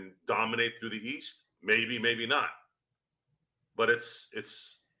dominate through the East? Maybe, maybe not. But it's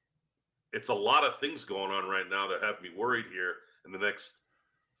a lot of things going on right now that have me worried here in the next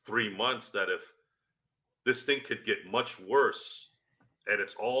 3 months, that if this thing could get much worse, and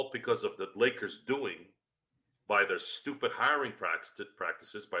it's all because of the Lakers doing by their stupid hiring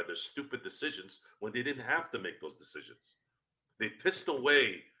practices, by their stupid decisions when they didn't have to make those decisions. They pissed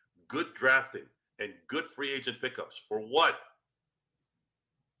away good drafting and good free agent pickups. For what?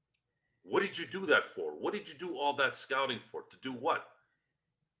 What did you do that for? What did you do all that scouting for? To do what?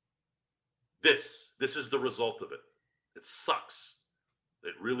 This is the result of it. It sucks.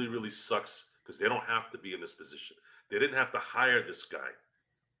 It really, really sucks, because they don't have to be in this position. They didn't have to hire this guy.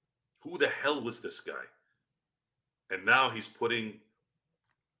 Who the hell was this guy? And now he's putting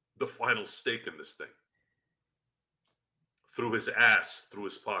the final stake in this thing through his ass, through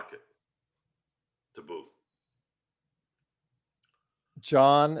his pocket, to boot.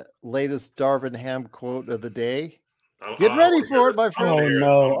 John, latest Darvin Ham quote of the day. Get ready for it, my friend.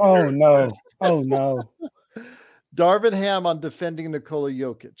 Oh no. Darvin Ham on defending Nikola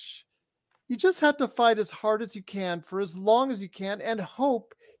Jokic. You just have to fight as hard as you can for as long as you can and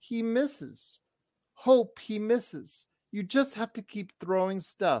hope he misses. Hope he misses. You just have to keep throwing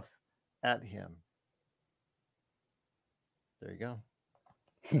stuff at him. There you go.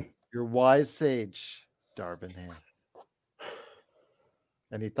 Your wise sage, Darvin Ham.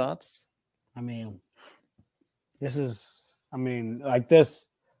 Any thoughts? Like this.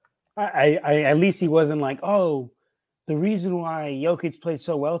 I at least he wasn't like, oh, the reason why Jokic played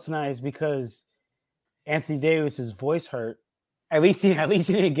so well tonight is because Anthony Davis's voice hurt. At least he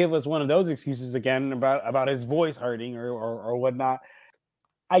didn't give us one of those excuses again about his voice hurting or whatnot.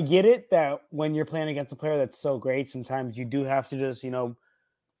 I get it that when you're playing against a player that's so great, sometimes you do have to just,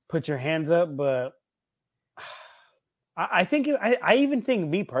 put your hands up. But I even think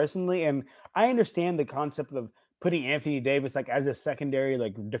me personally, and I understand the concept of putting Anthony Davis like as a secondary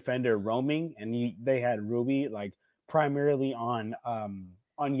like defender roaming, and they had Ruby like primarily on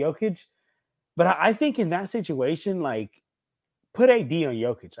Jokic. But I think in that situation, like put AD on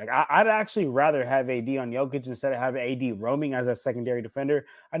Jokic. Like I'd actually rather have AD on Jokic instead of having AD roaming as a secondary defender.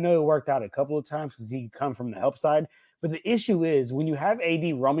 I know it worked out a couple of times because he come from the help side. But the issue is when you have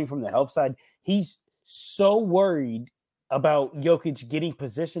AD roaming from the help side, he's so worried about Jokic getting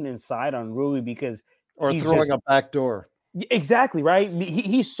positioned inside on Rui because or throwing a back door. Exactly, right?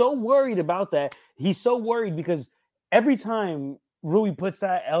 He's so worried about that. He's so worried because every time Rui puts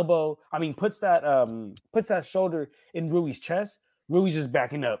that shoulder in Rui's chest, Rui's just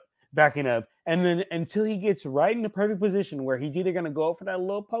backing up. And then until he gets right in the perfect position where he's either going to go for that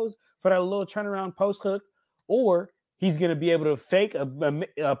little turnaround post hook, or he's going to be able to fake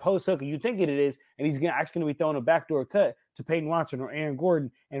a post hook, and you think it is, and he's actually going to be throwing a backdoor cut to Peyton Watson or Aaron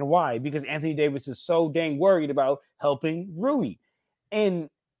Gordon. And why? Because Anthony Davis is so dang worried about helping Rui. And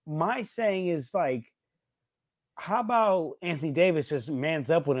my saying is like, how about Anthony Davis just mans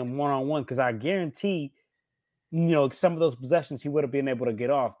up with him one-on-one? Because I guarantee, some of those possessions he would have been able to get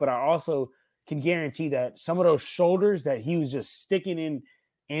off. But I also can guarantee that some of those shoulders that he was just sticking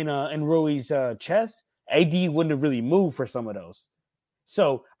in Rui's chest, AD wouldn't have really moved for some of those.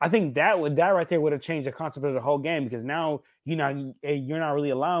 So I think that right there would have changed the concept of the whole game, because now you're not really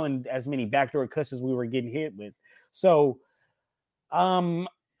allowing as many backdoor cuts as we were getting hit with. So I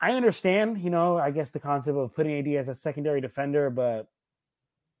understand, I guess the concept of putting AD as a secondary defender, but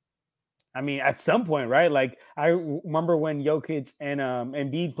I mean, at some point, right? Like I remember when Jokic and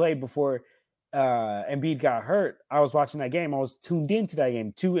Embiid played before Embiid got hurt. I was watching that game. I was tuned into that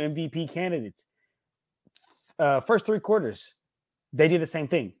game. 2 MVP candidates. First 3 quarters, they did the same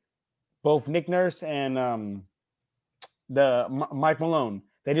thing. Both Nick Nurse and Mike Malone,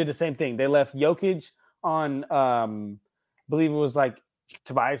 they did the same thing. They left Jokic on, I believe it was like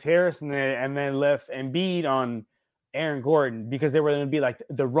Tobias Harris, and then left Embiid on Aaron Gordon, because they were going to be like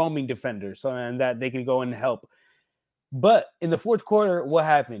the roaming defenders, so and that they can go and help. But in the fourth quarter, what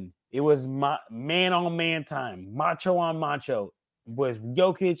happened? It was man on man time, macho on macho, was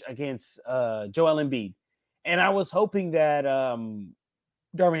Jokic against Joel Embiid. And I was hoping that Darvin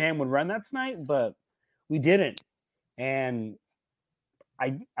Ham would run that tonight, but we didn't. And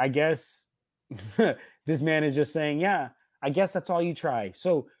I guess this man is just saying, yeah, I guess that's all you try.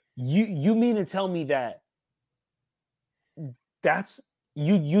 So you mean to tell me that's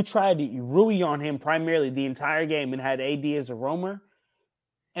you tried to Rui on him primarily the entire game and had AD as a roamer,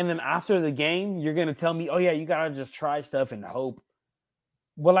 and then after the game you're gonna tell me, oh yeah, you gotta just try stuff and hope.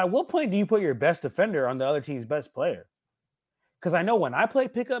 Well, at what point do you put your best defender on the other team's best player? Because I know when I play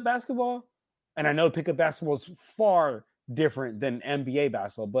pickup basketball, and I know pickup basketball is far different than NBA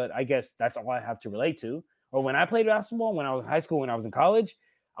basketball, but I guess that's all I have to relate to. Or when I played basketball, when I was in high school, when I was in college,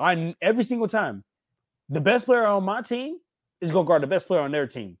 every single time, the best player on my team is going to guard the best player on their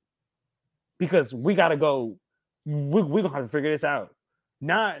team. Because we got to go, we're going to have to figure this out.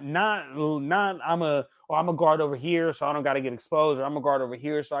 Not I'm a guard over here, so I don't got to get exposed, or I'm a guard over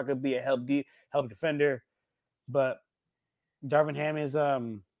here, so I could be a help defender. But Darvin Ham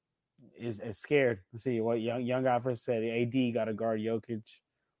is scared. Let's see what young guy first said. AD got to guard Jokic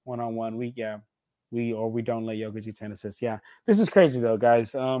one-on-one. We don't let Jokic get 10 assists. Yeah, this is crazy though,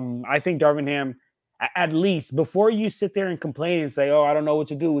 guys. I think Darvin Ham, at least before you sit there and complain and say, "Oh, I don't know what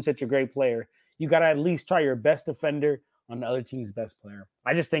to do with such a great player," you got to at least try your best defender on the other team's best player.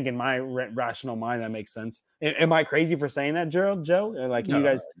 I just think in my rational mind that makes sense. Am I crazy for saying that, Gerald? Joe? Like no, you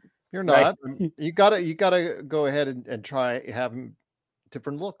guys, you're not. Right? You gotta go ahead and try having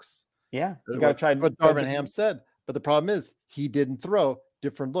different looks. Yeah, you gotta try what Darvin Ham said. But the problem is he didn't throw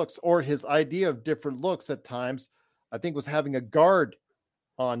different looks, or his idea of different looks at times, I think, was having a guard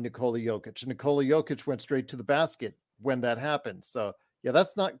on Nikola Jokic. And Nikola Jokic went straight to the basket when that happened. So yeah,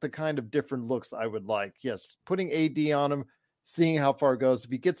 that's not the kind of different looks I would like. Yes, putting AD on him, seeing how far it goes.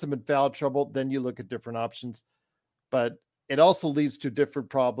 If he gets him in foul trouble, then you look at different options. But it also leads to different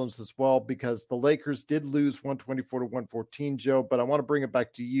problems as well, because the Lakers did lose 124-114, Joe. But I want to bring it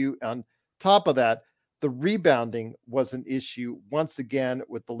back to you. On top of that, the rebounding was an issue once again,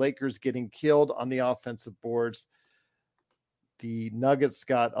 with the Lakers getting killed on the offensive boards. The Nuggets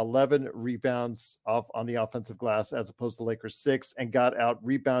got 11 rebounds off on the offensive glass, as opposed to Lakers 6, and got out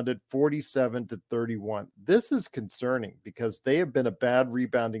rebounded 47-31. This is concerning because they have been a bad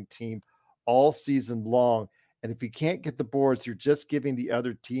rebounding team all season long. And if you can't get the boards, you're just giving the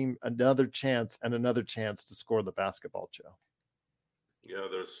other team another chance to score the basketball, Joe. Yeah,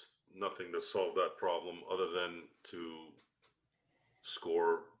 there's nothing to solve that problem other than to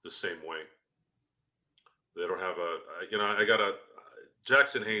score the same way. They don't have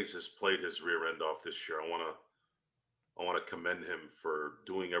Jackson Hayes has played his rear end off this year. I want to commend him for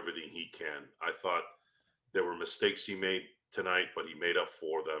doing everything he can. I thought there were mistakes he made tonight, but he made up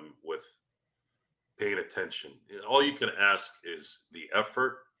for them with paying attention. All you can ask is the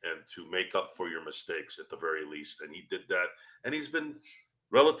effort and to make up for your mistakes at the very least. And he did that. And he's been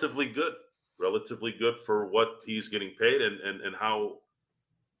relatively good for what he's getting paid and how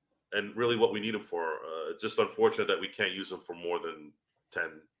and really what we need him for. It's just unfortunate that we can't use him for more than 10.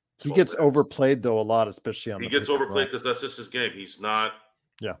 He gets minutes. overplayed though a lot, especially on. He gets overplayed because that's just his game. He's not.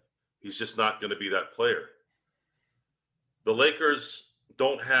 Yeah. He's just not going to be that player. The Lakers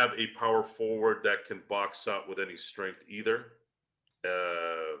don't have a power forward that can box out with any strength either.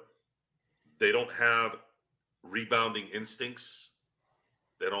 They don't have rebounding instincts.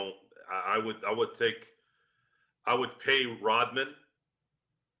 They don't. I would pay Rodman.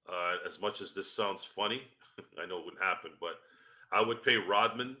 As much as this sounds funny, I know it wouldn't happen, but I would pay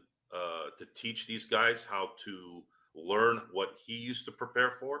Rodman to teach these guys how to learn what he used to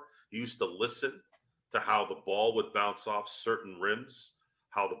prepare for. He used to listen to how the ball would bounce off certain rims,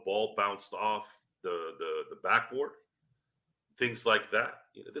 how the ball bounced off the backboard, things like that.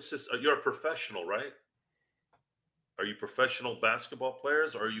 You're a professional, right? Are you professional basketball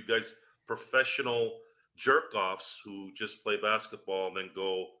players, or are you guys professional jerk-offs who just play basketball and then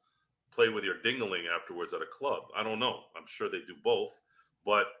go play with your dingling afterwards at a club? I don't know. I'm sure they do both.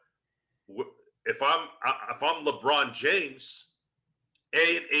 But if I'm LeBron James,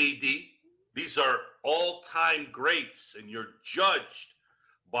 and AD, these are all-time greats, and you're judged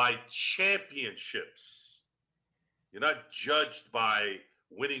by championships. You're not judged by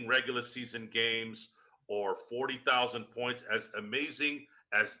winning regular season games or 40,000 points. As amazing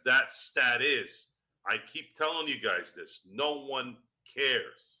as that stat is, I keep telling you guys this. No one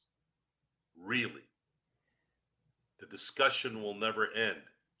cares. Really. The discussion will never end.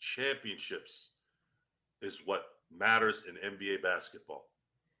 Championships is what matters in NBA basketball.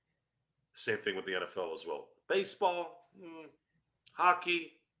 Same thing with the NFL as well. Baseball,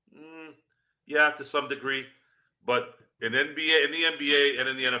 hockey, yeah, to some degree. But in the NBA and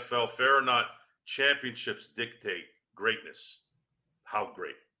in the NFL, fair or not, championships dictate greatness. How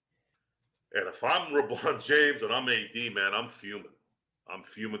great. And if I'm LeBron James and I'm AD, man, I'm fuming. I'm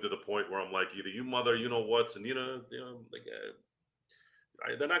fuming to the point where I'm like, either you mother, you know what's, and like,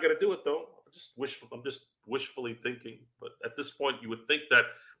 they're not going to do it though. I'm just wishfully thinking. But at this point, you would think that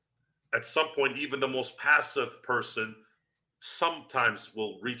at some point, even the most passive person sometimes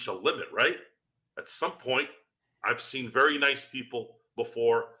will reach a limit, right? At some point, I've seen very nice people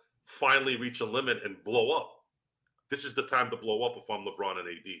before finally reach a limit and blow up. This is the time to blow up if I'm LeBron and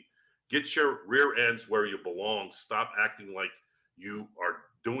AD. Get your rear ends where you belong. Stop acting like you are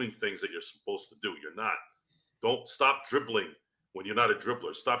doing things that you're supposed to do. You're not. Don't stop dribbling when you're not a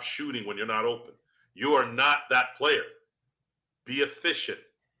dribbler. Stop shooting when you're not open. You are not that player. Be efficient.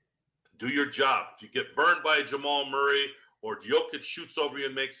 Do your job. If you get burned by a Jamal Murray or Jokic shoots over you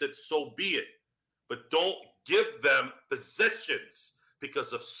and makes it, so be it. But don't give them possessions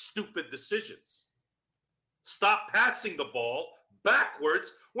because of stupid decisions. Stop passing the ball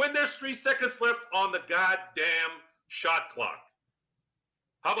backwards when there's 3 seconds left on the goddamn shot clock.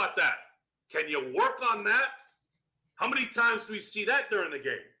 How about that? Can you work on that? How many times do we see that during the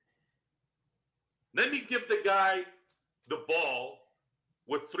game? Then you give the guy the ball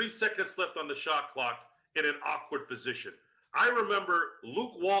with 3 seconds left on the shot clock in an awkward position. I remember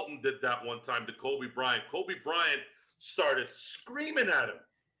Luke Walton did that one time to Kobe Bryant. Kobe Bryant started screaming at him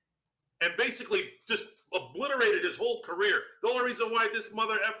and basically just obliterated his whole career. The only reason why this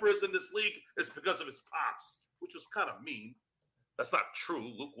mother effer is in this league is because of his pops, which was kind of mean. That's not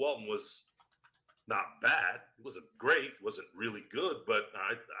true. Luke Walton was not bad. He wasn't great. He wasn't really good, but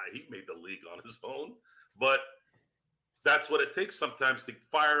he made the league on his own. But that's what it takes sometimes to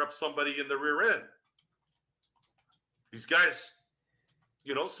fire up somebody in the rear end. These guys,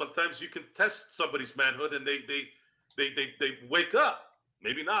 sometimes you can test somebody's manhood and they wake up.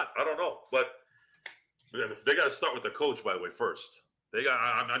 Maybe not. I don't know. But they got to start with the coach, by the way, first.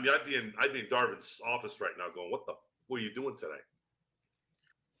 I'd be in Darvin's office right now going, what are you doing today?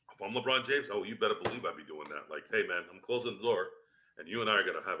 If I'm LeBron James, you better believe I'd be doing that. Like, hey, man, I'm closing the door, and you and I are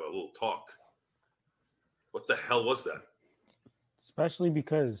going to have a little talk. What the hell was that? Especially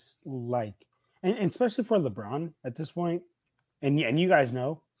because, and especially for LeBron at this point, and you guys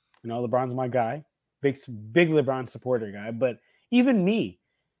know, LeBron's my guy, big LeBron supporter guy. But even me,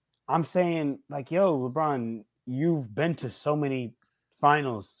 I'm saying, like, yo, LeBron, you've been to so many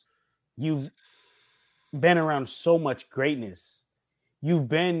finals. You've been around so much greatness. You've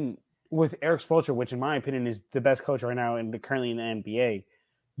been with Eric Spoelstra, which in my opinion is the best coach right now and currently in the NBA,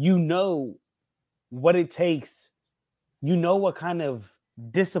 you know what it takes. You know what kind of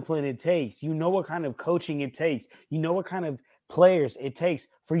discipline it takes. You know what kind of coaching it takes. You know what kind of players it takes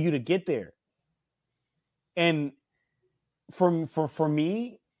for you to get there. And for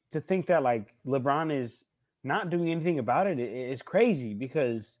me to think that like LeBron is not doing anything about it is crazy,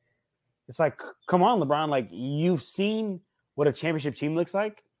 because it's like, come on, LeBron, like you've seen what a championship team looks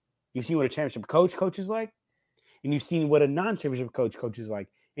like. You've seen what a championship coach is like, and you've seen what a non-championship coach is like,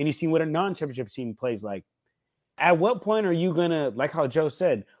 and you've seen what a non-championship team plays like. At what point are you gonna, like how Joe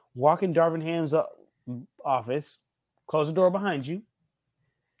said, walk in Darvin Ham's office, close the door behind you,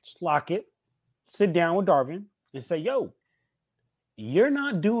 just lock it, sit down with Darvin, and say, "Yo, you're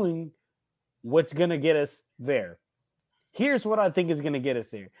not doing what's gonna get us there. Here's what I think is gonna get us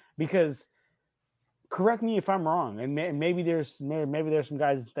there." Because, correct me if I'm wrong, and maybe there's some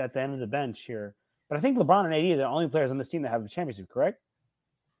guys at the end of the bench here, but I think LeBron and AD are the only players on this team that have a championship. Correct?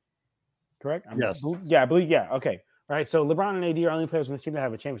 Yes. Yeah, I believe. Yeah. Okay. All right. So LeBron and AD are only players on this team that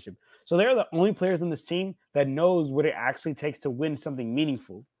have a championship. So they're the only players on this team that knows what it actually takes to win something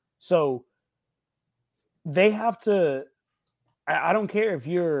meaningful. So they have to. I don't care if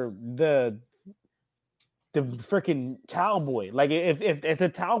you're the freaking towel boy. Like if the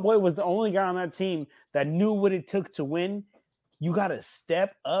towel boy was the only guy on that team that knew what it took to win, you got to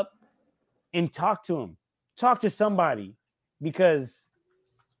step up and talk to him. Talk to somebody, because.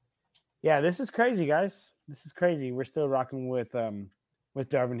 Yeah, this is crazy, guys. This is crazy. We're still rocking with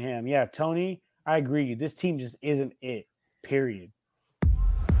Darvin Ham. Yeah, Tony, I agree. This team just isn't it. Period.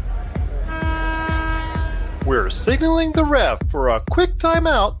 We're signaling the ref for a quick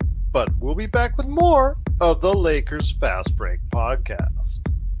timeout, but we'll be back with more of the Lakers Fast Break podcast.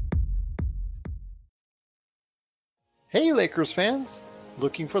 Hey, Lakers fans.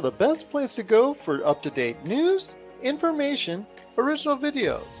 Looking for the best place to go for up-to-date news, information, original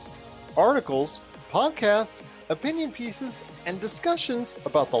videos, articles, podcasts, opinion pieces, and discussions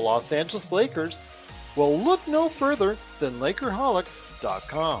about the Los Angeles Lakers? Well, look no further than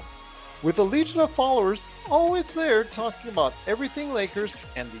Lakerholics.com. With a legion of followers always there talking about everything Lakers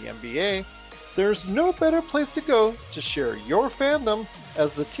and the NBA, there's no better place to go to share your fandom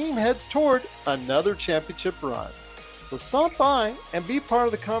as the team heads toward another championship run. So stop by and be part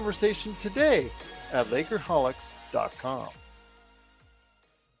of the conversation today at Lakerholics.com.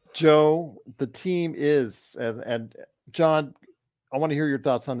 Joe, the team is, and John, I want to hear your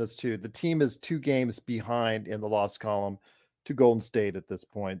thoughts on this too. The team is 2 games behind in the loss column to Golden State at this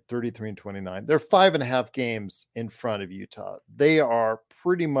point, 33-29. They're 5.5 games in front of Utah. They are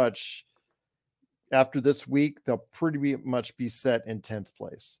pretty much, after this week, they'll pretty much be set in 10th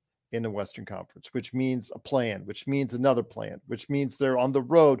place in the Western Conference, which means a play-in, which means another play-in, which means they're on the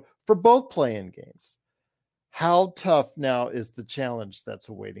road for both play-in games. How tough now is the challenge that's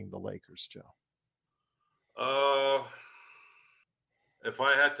awaiting the Lakers, Joe? If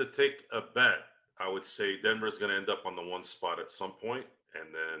I had to take a bet, I would say Denver's going to end up on the 1 spot at some point.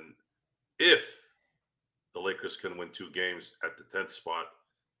 And then if the Lakers can win 2 games at the 10th spot,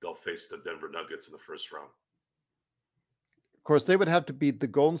 they'll face the Denver Nuggets in the first round. Of course, they would have to beat the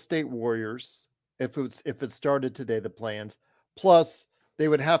Golden State Warriors if it started today, the plans. Plus, they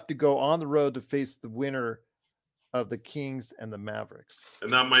would have to go on the road to face the winner of the Kings and the Mavericks.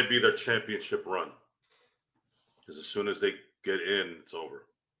 And that might be their championship run. Because as soon as they get in, it's over.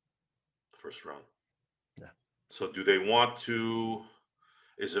 The first round. Yeah. So do they want to,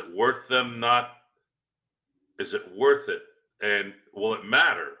 is it worth them not, is it worth it? And will it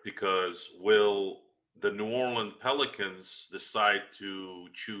matter? Because will the New Orleans Pelicans decide to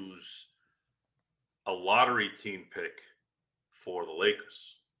choose a lottery team pick for the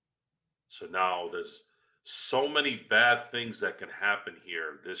Lakers? So now there's so many bad things that can happen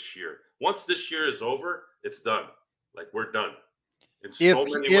here this year. Once this year is over, it's done. Like, we're done in so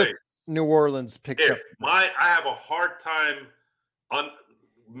many ways. New Orleans picks up. I have a hard time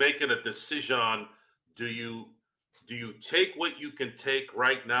making a decision on do you take what you can take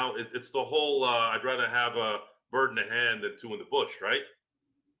right now? It's the whole I'd rather have a bird in the hand than 2 in the bush, right?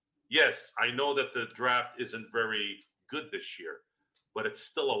 Yes, I know that the draft isn't very good this year, but it's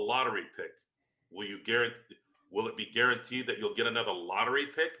still a lottery pick. Will it be guaranteed that you'll get another lottery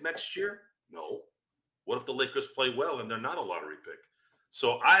pick next year? No. What if the Lakers play well and they're not a lottery pick?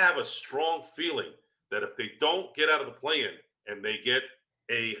 So I have a strong feeling that if they don't get out of the play-in and they get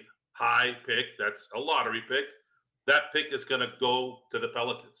a high pick, that's a lottery pick, that pick is going to go to the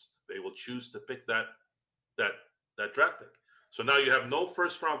Pelicans. They will choose to pick that draft pick. So now you have no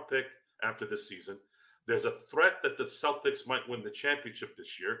first-round pick after this season. There's a threat that the Celtics might win the championship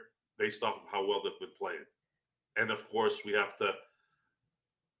this year. based off of how well they've been playing. And of course, we have to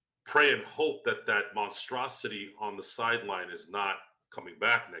pray and hope that that monstrosity on the sideline is not coming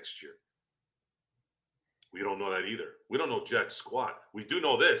back next year. We don't know that either. We don't know jack squat. We do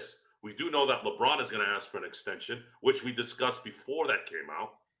know this. We do know that LeBron is going to ask for an extension, which we discussed before that came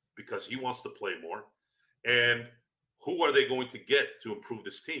out, because he wants to play more. And who are they going to get to improve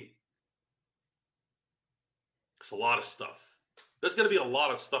this team? It's a lot of stuff. There's going to be a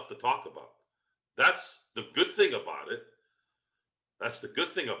lot of stuff to talk about. That's the good thing about it. That's the good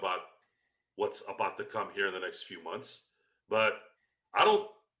thing about what's about to come here in the next few months. But I don't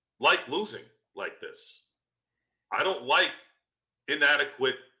like losing like this. I don't like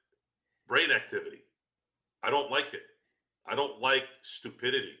inadequate brain activity. I don't like it. I don't like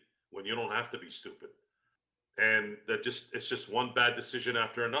stupidity when you don't have to be stupid. And it's just one bad decision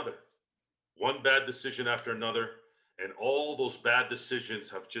after another. One bad decision after another. And all those bad decisions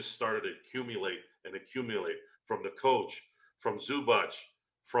have just started to accumulate and accumulate, from the coach, from Zubac,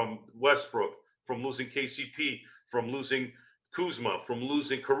 from Westbrook, from losing KCP, from losing Kuzma, from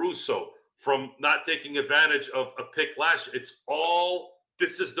losing Caruso, from not taking advantage of a pick last year.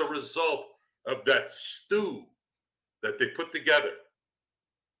 This is the result of that stew that they put together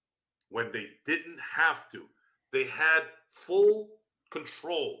when they didn't have to. They had full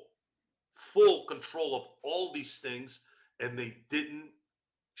control of all these things, and they didn't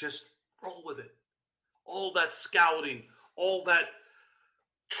just roll with it. All that scouting, all that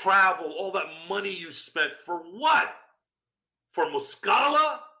travel, all that money you spent for what? For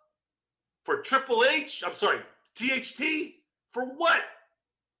Muscala? For Triple H? I'm sorry, THT? For what?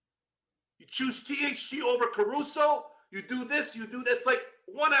 You choose THT over Caruso? You do this, you do that. It's like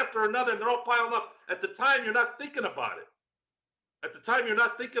one after another, and they're all piling up. At the time, you're not thinking about it.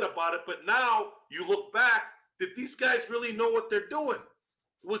 But now you look back, did these guys really know what they're doing?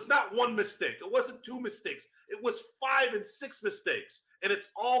 It was not one mistake. It wasn't two mistakes. It was 5 and 6 mistakes. And it's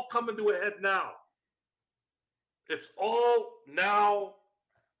all coming to a head now. It's all now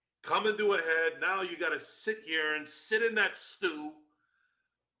coming to a head. Now you got to sit here and sit in that stew.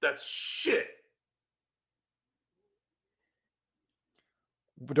 That's shit.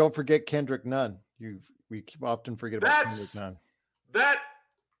 But don't forget Kendrick Nunn. We often forget about Kendrick Nunn.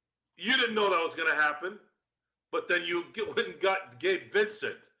 You didn't know that was going to happen, but then you went and got Gabe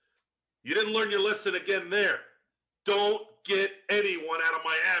Vincent. You didn't learn your lesson again there. Don't get anyone out of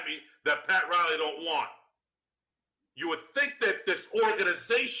Miami that Pat Riley don't want. You would think that this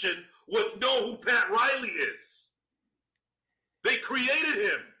organization would know who Pat Riley is. They created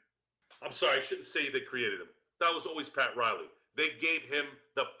him. I'm sorry, I shouldn't say they created him. That was always Pat Riley. They gave him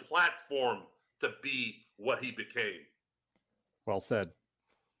the platform to be what he became. Well said.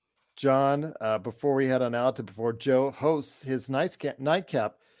 John, before we head on out to before Joe hosts his nightcap,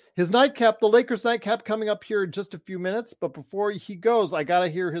 the Lakers nightcap coming up here in just a few minutes. But before he goes, I got to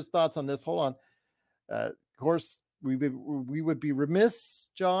hear his thoughts on this. Hold on. Of course, we would be remiss,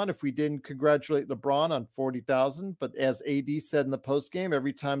 John, if we didn't congratulate LeBron on 40,000. But as AD said in the postgame,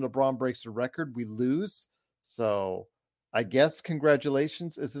 every time LeBron breaks a record, we lose. So I guess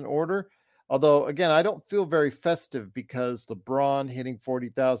congratulations is in order. Although, again, I don't feel very festive because LeBron hitting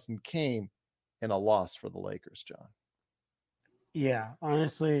 40,000 came in a loss for the Lakers, John. Yeah,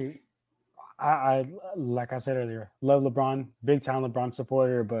 honestly, I like I said earlier, love LeBron, big time LeBron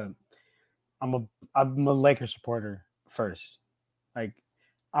supporter, but I'm a Lakers supporter first. Like,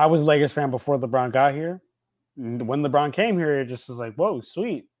 I was a Lakers fan before LeBron got here. And when LeBron came here, it just was like, whoa,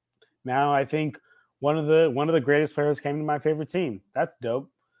 sweet. Now I think one of the greatest players came to my favorite team. That's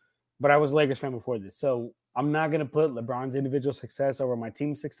dope. But I was a Lakers fan before this. So I'm not going to put LeBron's individual success over my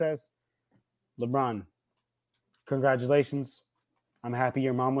team's success. LeBron, congratulations. I'm happy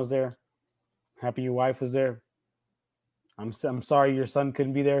your mom was there. Happy your wife was there. I'm sorry your son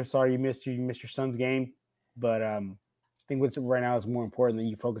couldn't be there. Sorry you missed your son's game. But I think what's right now is more important that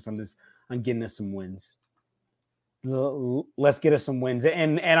you focus on getting us some wins. Let's get us some wins.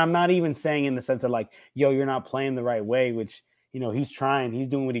 And I'm not even saying in the sense of like, yo, you're not playing the right way, which, you know, he's trying. He's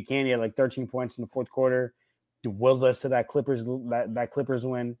doing what he can. He had like 13 points in the fourth quarter to will us to that Clippers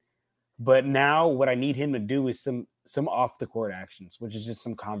win. But now what I need him to do is some off the court actions, which is just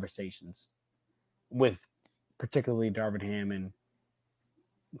some conversations with particularly Darvin Ham, and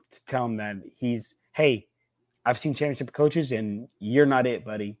to tell him that hey, I've seen championship coaches and you're not it,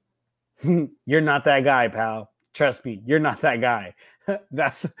 buddy. You're not that guy, pal. Trust me, you're not that guy.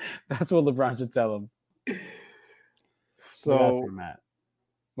 That's what LeBron should tell him. So Matt,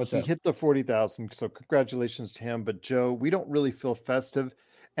 he hit the 40,000. So congratulations to him. But Joe, we don't really feel festive.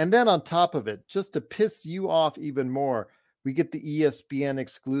 And then on top of it, just to piss you off even more, we get the ESPN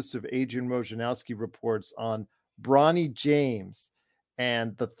exclusive Adrian Wojnarowski reports on Bronny James.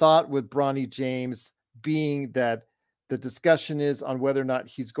 And the thought with Bronny James being that the discussion is on whether or not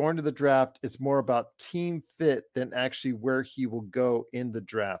he's going to the draft is more about team fit than actually where he will go in the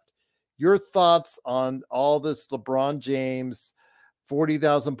draft. Your thoughts on all this LeBron James,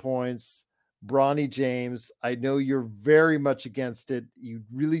 40,000 points, Bronny James. I know you're very much against it. You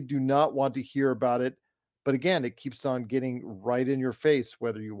really do not want to hear about it. But again, it keeps on getting right in your face,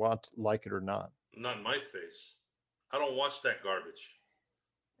 whether you want to like it or not. Not in my face. I don't watch that garbage.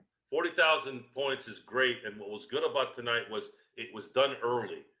 40,000 points is great. And what was good about tonight was it was done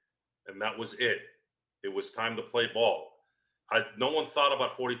early. And that was it. It was time to play ball. No one thought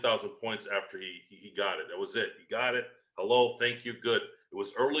about 40,000 points after he got it. That was it. He got it. Hello, thank you, good. It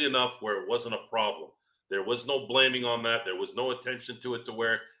was early enough where it wasn't a problem. There was no blaming on that. There was no attention to it to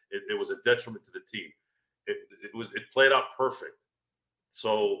where it was a detriment to the team. It played out perfect.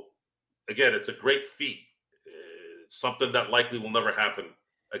 So, again, it's a great feat. It's something that likely will never happen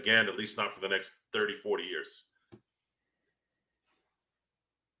again, at least not for the next 30, 40 years.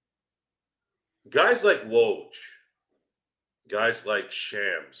 Guys like Woj, guys like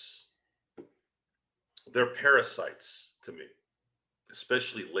Shams, they're parasites to me,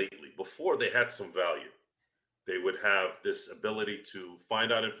 especially lately. Before, they had some value. They would have this ability to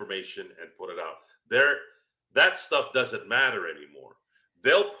find out information and put it out. That stuff doesn't matter anymore.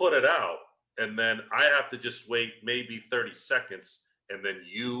 They'll put it out, and then I have to just wait maybe 30 seconds, and then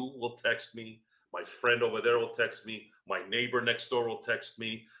you will text me. My friend over there will text me. My neighbor next door will text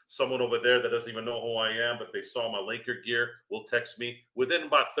me. Someone over there that doesn't even know who I am, but they saw my Laker gear, will text me. Within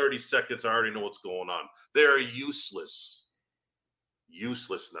about 30 seconds, I already know what's going on. They're useless.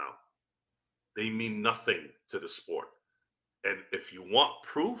 Useless now. They mean nothing to the sport. And if you want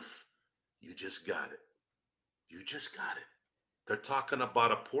proof, you just got it. You just got it. They're talking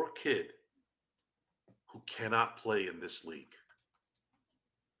about a poor kid who cannot play in this league.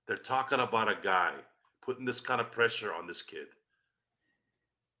 They're talking about a guy putting this kind of pressure on this kid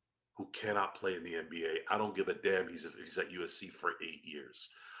who cannot play in the NBA. I don't give a damn he's at USC for 8 years.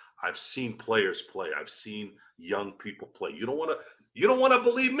 I've seen players play. I've seen young people play. You don't want to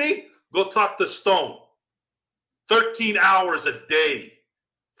believe me? Go talk to Stone. 13 hours a day.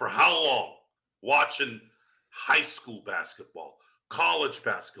 For how long? Watching high school basketball, college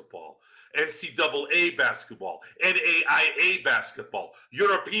basketball, NCAA basketball, NAIA basketball,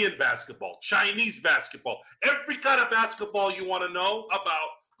 European basketball, Chinese basketball, every kind of basketball you want to know about,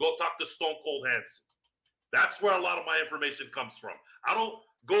 go talk to Stone Cold Hansen. That's where a lot of my information comes from. I don't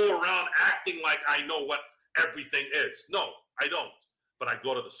go around acting like I know what everything is. No, I don't. But I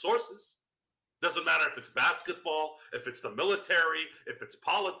go to the sources. Doesn't matter if it's basketball, if it's the military, if it's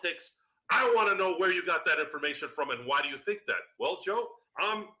politics. I want to know where you got that information from and why do you think that? Well, Joe,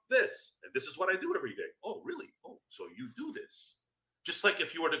 I'm this, and this is what I do every day. Oh, really? Oh, so you do this. Just like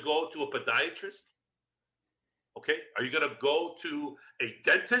if you were to go to a podiatrist, okay? Are you going to go to a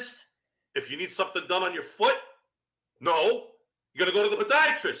dentist if you need something done on your foot? No. You're going to go to the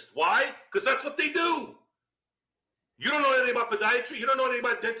podiatrist. Why? Because that's what they do. You don't know anything about podiatry. You don't know anything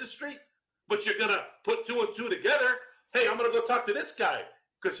about dentistry, but you're going to put two and two together. Hey, I'm going to go talk to this guy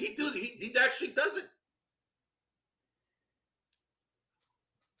because he actually does it.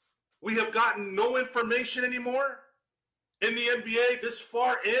 We have gotten no information anymore in the NBA this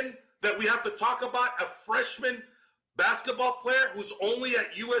far in that we have to talk about a freshman basketball player who's only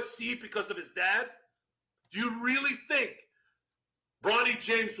at USC because of his dad. Do you really think Bronny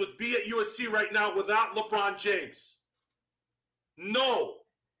James would be at USC right now without LeBron James? No.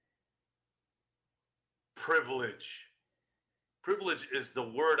 Privilege. Privilege is the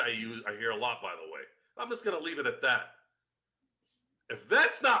word I hear a lot, by the way. I'm just going to leave it at that. If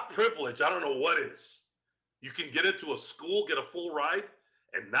that's not privilege, I don't know what is. You can get into a school, get a full ride,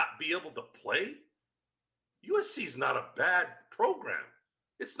 and not be able to play? USC is not a bad program.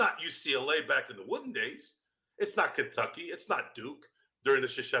 It's not UCLA back in the wooden days. It's not Kentucky. It's not Duke during the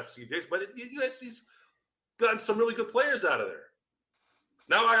Krzyzewski days. But USC's gotten some really good players out of there.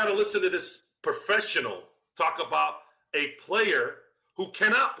 Now I got to listen to this professional talk about a player who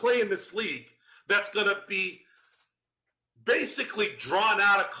cannot play in this league that's going to be basically drawn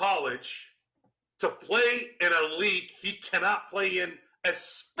out of college to play in a league he cannot play in,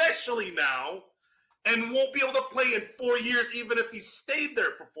 especially now, and won't be able to play in 4 years even if he stayed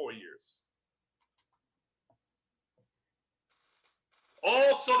there for 4 years.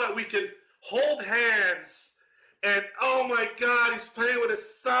 All so that we can hold hands and, oh my God, he's playing with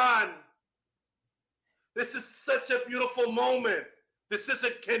his son. This is such a beautiful moment. This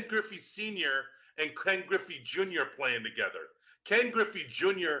isn't Ken Griffey Sr. and Ken Griffey Jr. playing together. Ken Griffey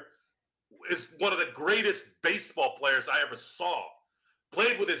Jr. is one of the greatest baseball players I ever saw.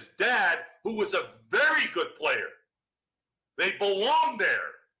 Played with his dad, who was a very good player. They belong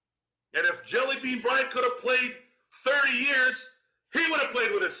there. And if Jelly Bean Bryant could have played 30 years, he would have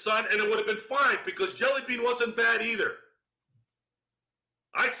played with his son, and it would have been fine because Jelly Bean wasn't bad either.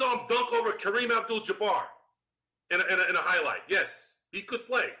 I saw him dunk over Kareem Abdul-Jabbar in a highlight. Yes, he could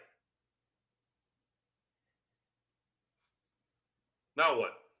play. Now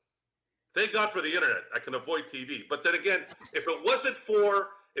what? Thank God for the internet. I can avoid TV. But then again, if it wasn't for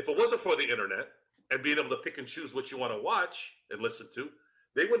the internet and being able to pick and choose what you want to watch and listen to,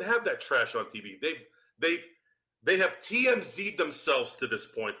 they wouldn't have that trash on TV. They have TMZ'd themselves to this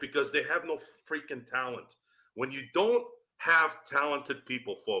point because they have no freaking talent. When you don't have talented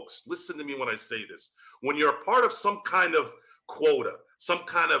people, folks, listen to me when I say this. When you're a part of some kind of quota, some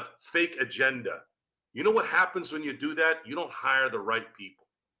kind of fake agenda, you know what happens when you do that? You don't hire the right people.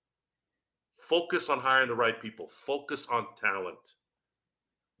 Focus on hiring the right people. Focus on talent.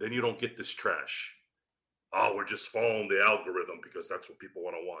 Then you don't get this trash. Oh, we're just following the algorithm because that's what people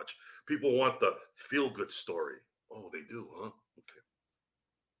want to watch. People want the feel-good story. Oh, they do, huh? Okay.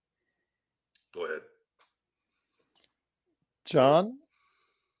 Go ahead. John?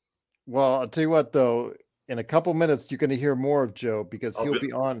 Well, I'll tell you what, though. In a couple minutes, you're going to hear more of Joe because he'll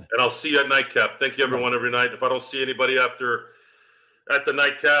be on. And I'll see you at Nightcap. Thank you, everyone, every night. If I don't see anybody at the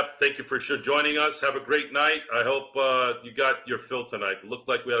Nightcap, thank you for joining us. Have a great night. I hope you got your fill tonight. It looked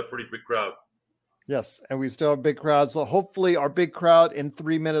like we had a pretty big crowd. Yes, and we still have big crowds. So hopefully our big crowd in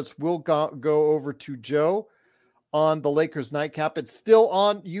 3 minutes will go over to Joe on the Lakers Nightcap. It's still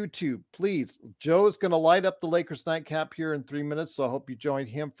on YouTube. Please, Joe is going to light up the Lakers Nightcap here in 3 minutes, so I hope you join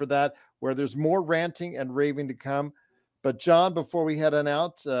him for that, where there's more ranting and raving to come. But John, before we head on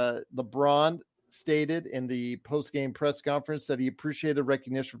out, LeBron stated in the post-game press conference that he appreciated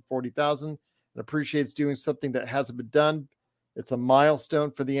recognition for 40,000 and appreciates doing something that hasn't been done. It's a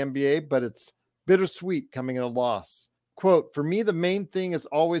milestone for the NBA, but it's bittersweet coming in a loss. Quote, for me, the main thing is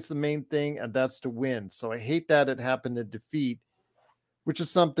always the main thing, and that's to win. So I hate that it happened in defeat, which is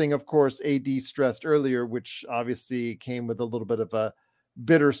something, of course, AD stressed earlier, which obviously came with a little bit of a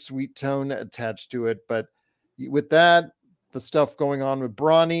bittersweet tone attached to it. But with that, the stuff going on with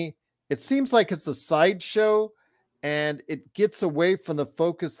Bronny, it seems like it's a sideshow, and it gets away from the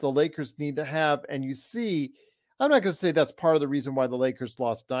focus the Lakers need to have. And you see, I'm not going to say that's part of the reason why the Lakers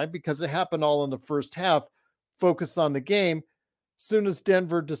lost 9, because it happened all in the first half. Focus on the game. Soon as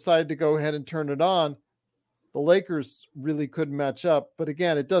Denver decided to go ahead and turn it on, the Lakers really couldn't match up. But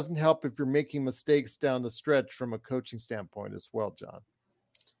again, it doesn't help if you're making mistakes down the stretch from a coaching standpoint as well, John.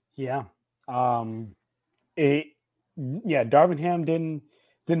 Yeah. Darvin Ham didn't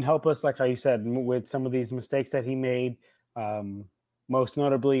help us, like how you said, with some of these mistakes that he made. Most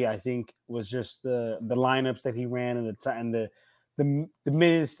notably, I think, was just the lineups that he ran and the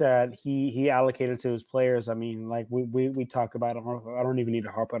minutes that he allocated to his players. I mean, like we talked about it. I don't even need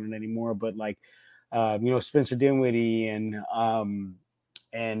to harp on it anymore. But like, Spencer Dinwiddie and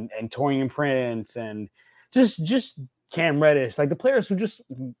Taurean Prince and just Cam Reddish, like the players who just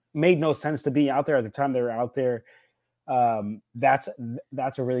made no sense to be out there at the time they were out there. That's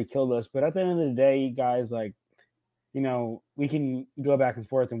what really killed us. But at the end of the day, guys, like, we can go back and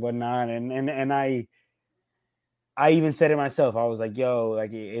forth and whatnot. And I even said it myself. I was like, yo,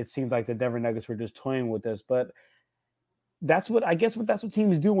 like it seemed like the Denver Nuggets were just toying with us. But that's what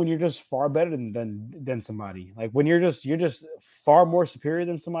teams do when you're just far better than somebody. Like when you're just far more superior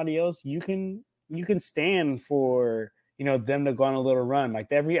than somebody else, you can stand for, them to go on a little run. Like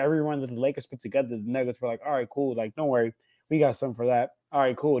every run that the Lakers put together, the Nuggets were like, all right, cool. Like, don't worry, we got something for that. All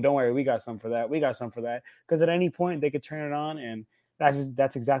right, cool. Don't worry, we got something for that. We got something for that. Because at any point they could turn it on, and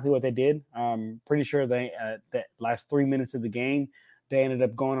that's exactly what they did. Pretty sure they the last 3 minutes of the game, they ended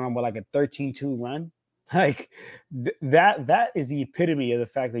up going on with like a 13-2 run. Like that is the epitome of the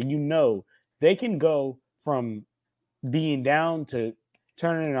fact that they can go from being down to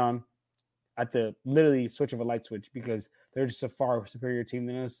turning it on at the literally switch of a light switch because they're just a far superior team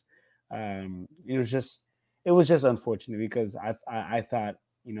than us. It was just unfortunate because I thought,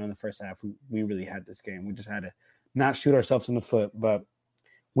 in the first half we really had this game. We just had to not shoot ourselves in the foot, but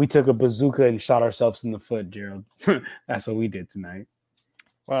we took a bazooka and shot ourselves in the foot, Gerald. That's what we did tonight.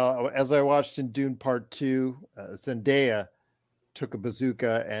 Well, as I watched in Dune Part 2, Zendaya took a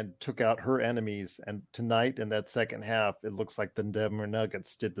bazooka and took out her enemies. And tonight in that second half, it looks like the Denver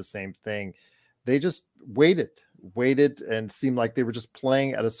Nuggets did the same thing. They just waited and seemed like they were just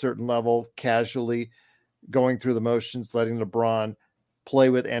playing at a certain level, casually going through the motions, letting LeBron play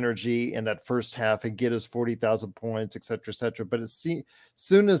with energy in that first half and get his 40,000 points, et cetera, et cetera. But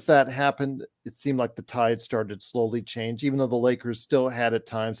soon as that happened, it seemed like the tide started slowly change, even though the Lakers still had at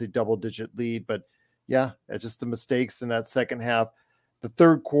times a double-digit lead. But yeah, it's just the mistakes in that second half. The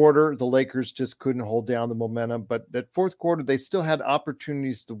third quarter, the Lakers just couldn't hold down the momentum. But that fourth quarter, they still had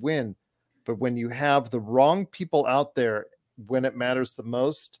opportunities to win. But when you have the wrong people out there when it matters the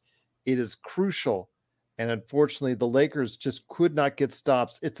most, it is crucial. And unfortunately, the Lakers just could not get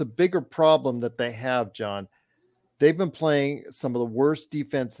stops. It's a bigger problem that they have, John. They've been playing some of the worst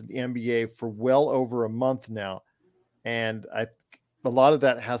defense in the NBA for well over a month now. And a lot of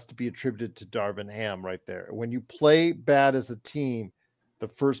that has to be attributed to Darvin Ham right there. When you play bad as a team, the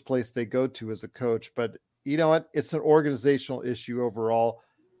first place they go to is a coach. But you know what? It's an organizational issue overall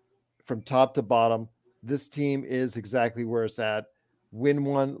from top to bottom. This team is exactly where it's at. Win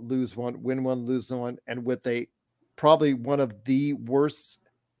one, lose one, win one, lose one. And with probably one of the worst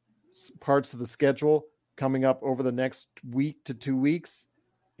parts of the schedule coming up over the next week to 2 weeks,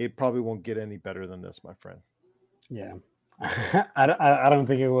 it probably won't get any better than this, my friend. Yeah. I don't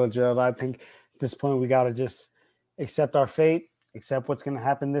think it will, Gerald. I think at this point we got to just accept our fate, accept what's going to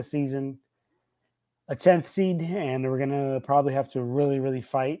happen this season. A 10th seed, and we're going to probably have to really, really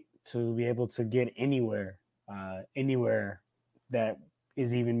fight to be able to get anywhere that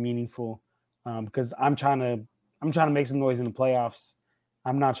is even meaningful. Because I'm trying to make some noise in the playoffs.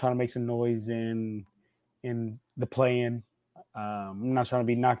 I'm not trying to make some noise in the play-in. I'm not trying to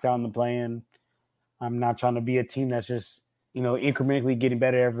be knocked out in the play-in. I'm not trying to be a team that's just, incrementally getting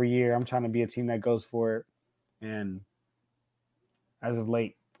better every year. I'm trying to be a team that goes for it. And as of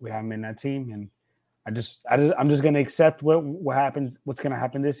late, we haven't been that team. And I'm just going to accept what happens, what's going to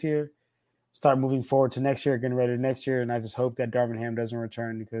happen this year, start moving forward to next year, getting ready to next year. And I just hope that Darvin Ham doesn't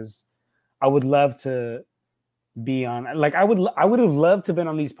return, because I would love to be on, I would have loved to have been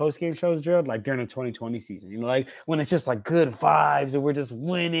on these post-game shows, Gerald, like during the 2020 season, like when it's just like good vibes and we're just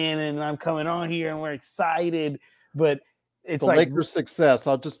winning and I'm coming on here and we're excited. But it's the Lakers' success.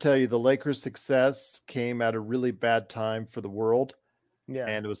 I'll just tell you, the Lakers' success came at a really bad time for the world. Yeah.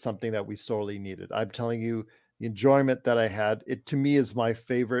 And it was something that we sorely needed. I'm telling you, the enjoyment that I had, it to me is my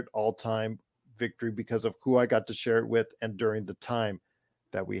favorite all-time victory because of who I got to share it with and during the time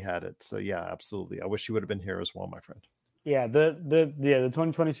that we had it. So yeah, absolutely. I wish you would have been here as well, my friend. Yeah, the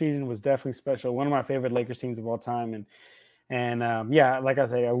 2020 season was definitely special. One of my favorite Lakers teams of all time. And yeah, like I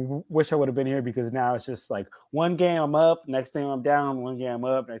say, I wish I would have been here, because now it's just like one game I'm up, next game I'm down, one game I'm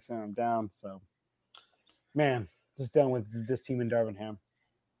up, next game I'm down. So man, just done with this team and Darvin Ham.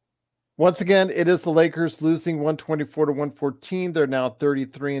 Once again, it is the Lakers losing 124-114. They're now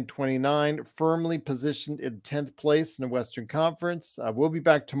 33-29, firmly positioned in 10th place in the Western Conference. We'll be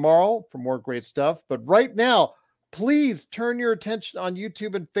back tomorrow for more great stuff. But right now, please turn your attention on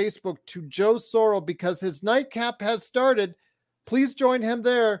YouTube and Facebook to Joe Sorrell, because his nightcap has started. Please join him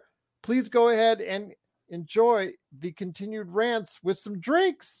there. Please go ahead and enjoy the continued rants with some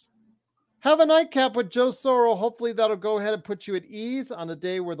drinks. Have a nightcap with Joe Sorrell. Hopefully that'll go ahead and put you at ease on a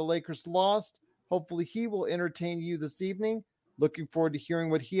day where the Lakers lost. Hopefully he will entertain you this evening. Looking forward to hearing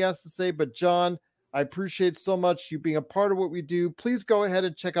what he has to say. But John, I appreciate so much you being a part of what we do. Please go ahead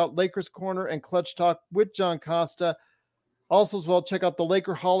and check out Lakers Corner and Clutch Talk with John Costa. Also as well, check out the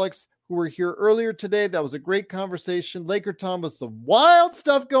Lakerholics who were here earlier today. That was a great conversation. Laker Tom with some wild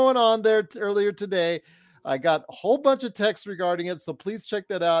stuff going on there earlier today. I got a whole bunch of texts regarding it, so please check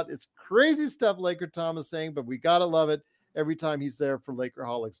that out. It's crazy stuff Laker Tom is saying, but we got to love it every time he's there for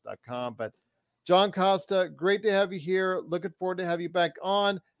Lakerholics.com. But John Costa, great to have you here. Looking forward to have you back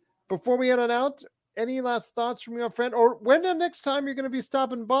on. Before we head on out, any last thoughts from your friend? Or when the next time you're going to be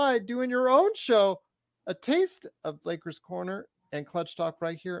stopping by doing your own show, a taste of Lakers Corner and Clutch Talk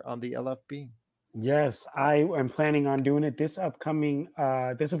right here on the LFB? Yes, I am planning on doing it this upcoming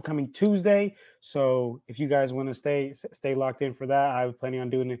Tuesday. So if you guys want to stay locked in for that, I'm planning on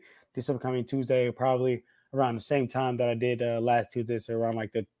doing it this upcoming Tuesday, probably around the same time that I did last Tuesday, so around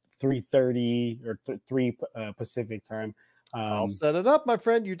like the 3:30 or 3 Pacific time. I'll set it up, my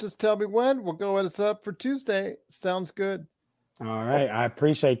friend. You just tell me when. We'll go ahead and set up for Tuesday. Sounds good. All right. I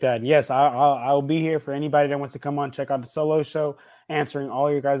appreciate that. Yes, I'll be here for anybody that wants to come on, check out the solo show, answering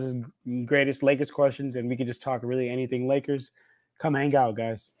all your guys' greatest Lakers questions, and we can just talk really anything Lakers. Come hang out,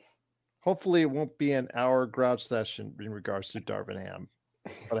 guys. Hopefully it won't be an hour grouch session in regards to Darvin Ham,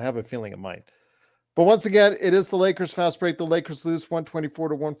 but I have a feeling it might. But once again, it is the Lakers Fast Break. The Lakers lose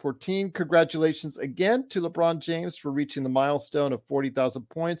 124-114. Congratulations again to LeBron James for reaching the milestone of 40,000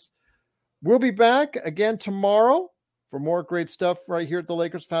 points. We'll be back again tomorrow for more great stuff right here at the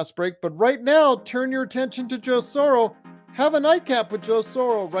Lakers Fast Break. But right now, turn your attention to Joe Sorrell, Have a nightcap with Joe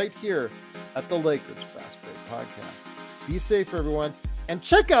Sorrell right here at the Lakers Fast Break Podcast. Be safe, everyone, and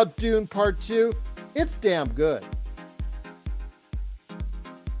check out Dune Part 2. It's damn good.